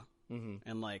 Arugula. Mm-hmm.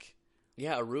 And, like...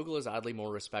 Yeah, arugula is oddly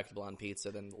more respectable on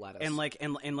pizza than lettuce. And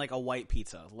like a white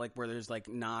pizza, like where there's like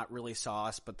not really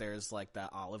sauce, but there's like that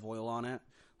olive oil on it.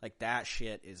 Like that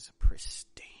shit is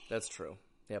pristine. That's true.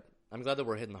 Yep. I'm glad that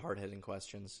we're hitting the hard-hitting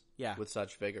questions. Yeah. With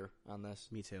such vigor on this.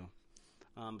 Me too.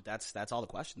 But that's all the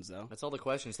questions though. That's all the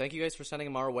questions. Thank you guys for sending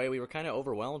them our way. We were kind of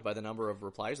overwhelmed by the number of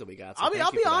replies that we got. So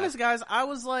I'll be honest, guys. I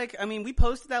was like, I mean, we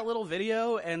posted that little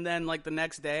video, and then like the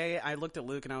next day, I looked at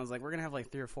Luke and I was like, we're gonna have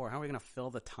like 3 or 4. How are we gonna fill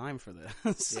the time for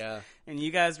this? Yeah. And you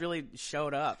guys really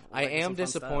showed up. I am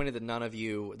disappointed that none of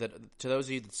you, to those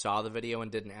of you that saw the video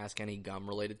and didn't ask any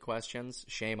gum-related questions,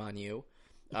 shame on you.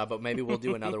 But maybe we'll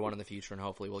do another one in the future, and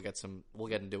hopefully we'll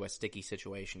get into a sticky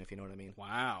situation, if you know what I mean.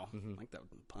 Wow. Like that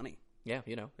punny. Yeah,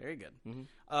 you know. Very good.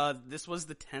 Mm-hmm. This was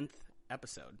the 10th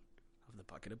episode of the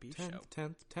Bucket of Beef Show.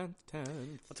 10th.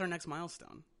 What's our next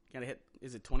milestone? Gotta hit,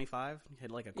 is it 25? Hit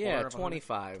like a quarter of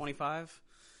 25. 25?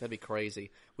 That'd be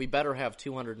crazy. We better have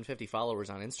 250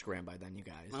 followers on Instagram by then, you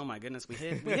guys. Oh my goodness, we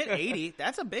hit 80.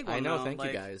 That's a big one. I know, though. thank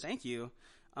you guys. Thank you.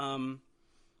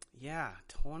 Yeah,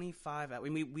 25.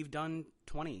 We've done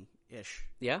 20-ish.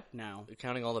 Yeah? Now.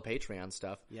 Counting all the Patreon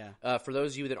stuff. Yeah. For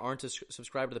those of you that aren't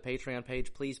subscribed to the Patreon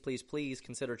page, please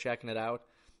consider checking it out.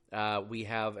 We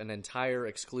have an entire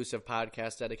exclusive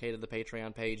podcast dedicated to the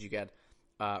Patreon page. You get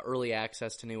early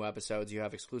access to new episodes. You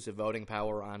have exclusive voting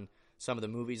power on some of the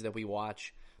movies that we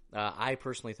watch. I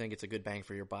personally think it's a good bang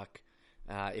for your buck.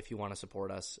 If you want to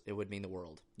support us, it would mean the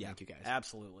world. Yeah, thank you guys.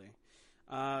 Absolutely.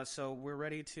 So we're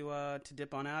ready to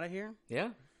dip on out of here.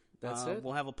 Yeah, that's it.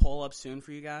 We'll have a poll up soon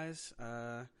for you guys.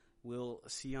 We'll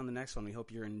see you on the next one. We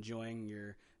hope you're enjoying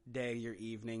your day, your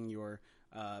evening, your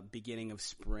beginning of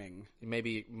spring.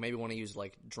 Maybe want to use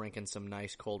like drinking some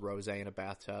nice cold rosé in a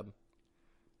bathtub.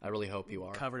 I really hope you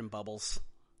are. Covered in bubbles.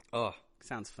 Oh,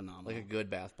 sounds phenomenal. Like a good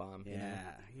bath bomb. Yeah,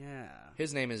 you know? Yeah.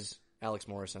 His name is Alex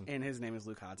Morrison. And his name is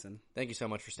Luke Hodson. Thank you so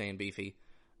much for staying beefy.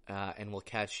 And we'll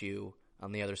catch you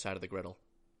on the other side of the griddle.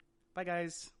 Bye,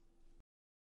 guys.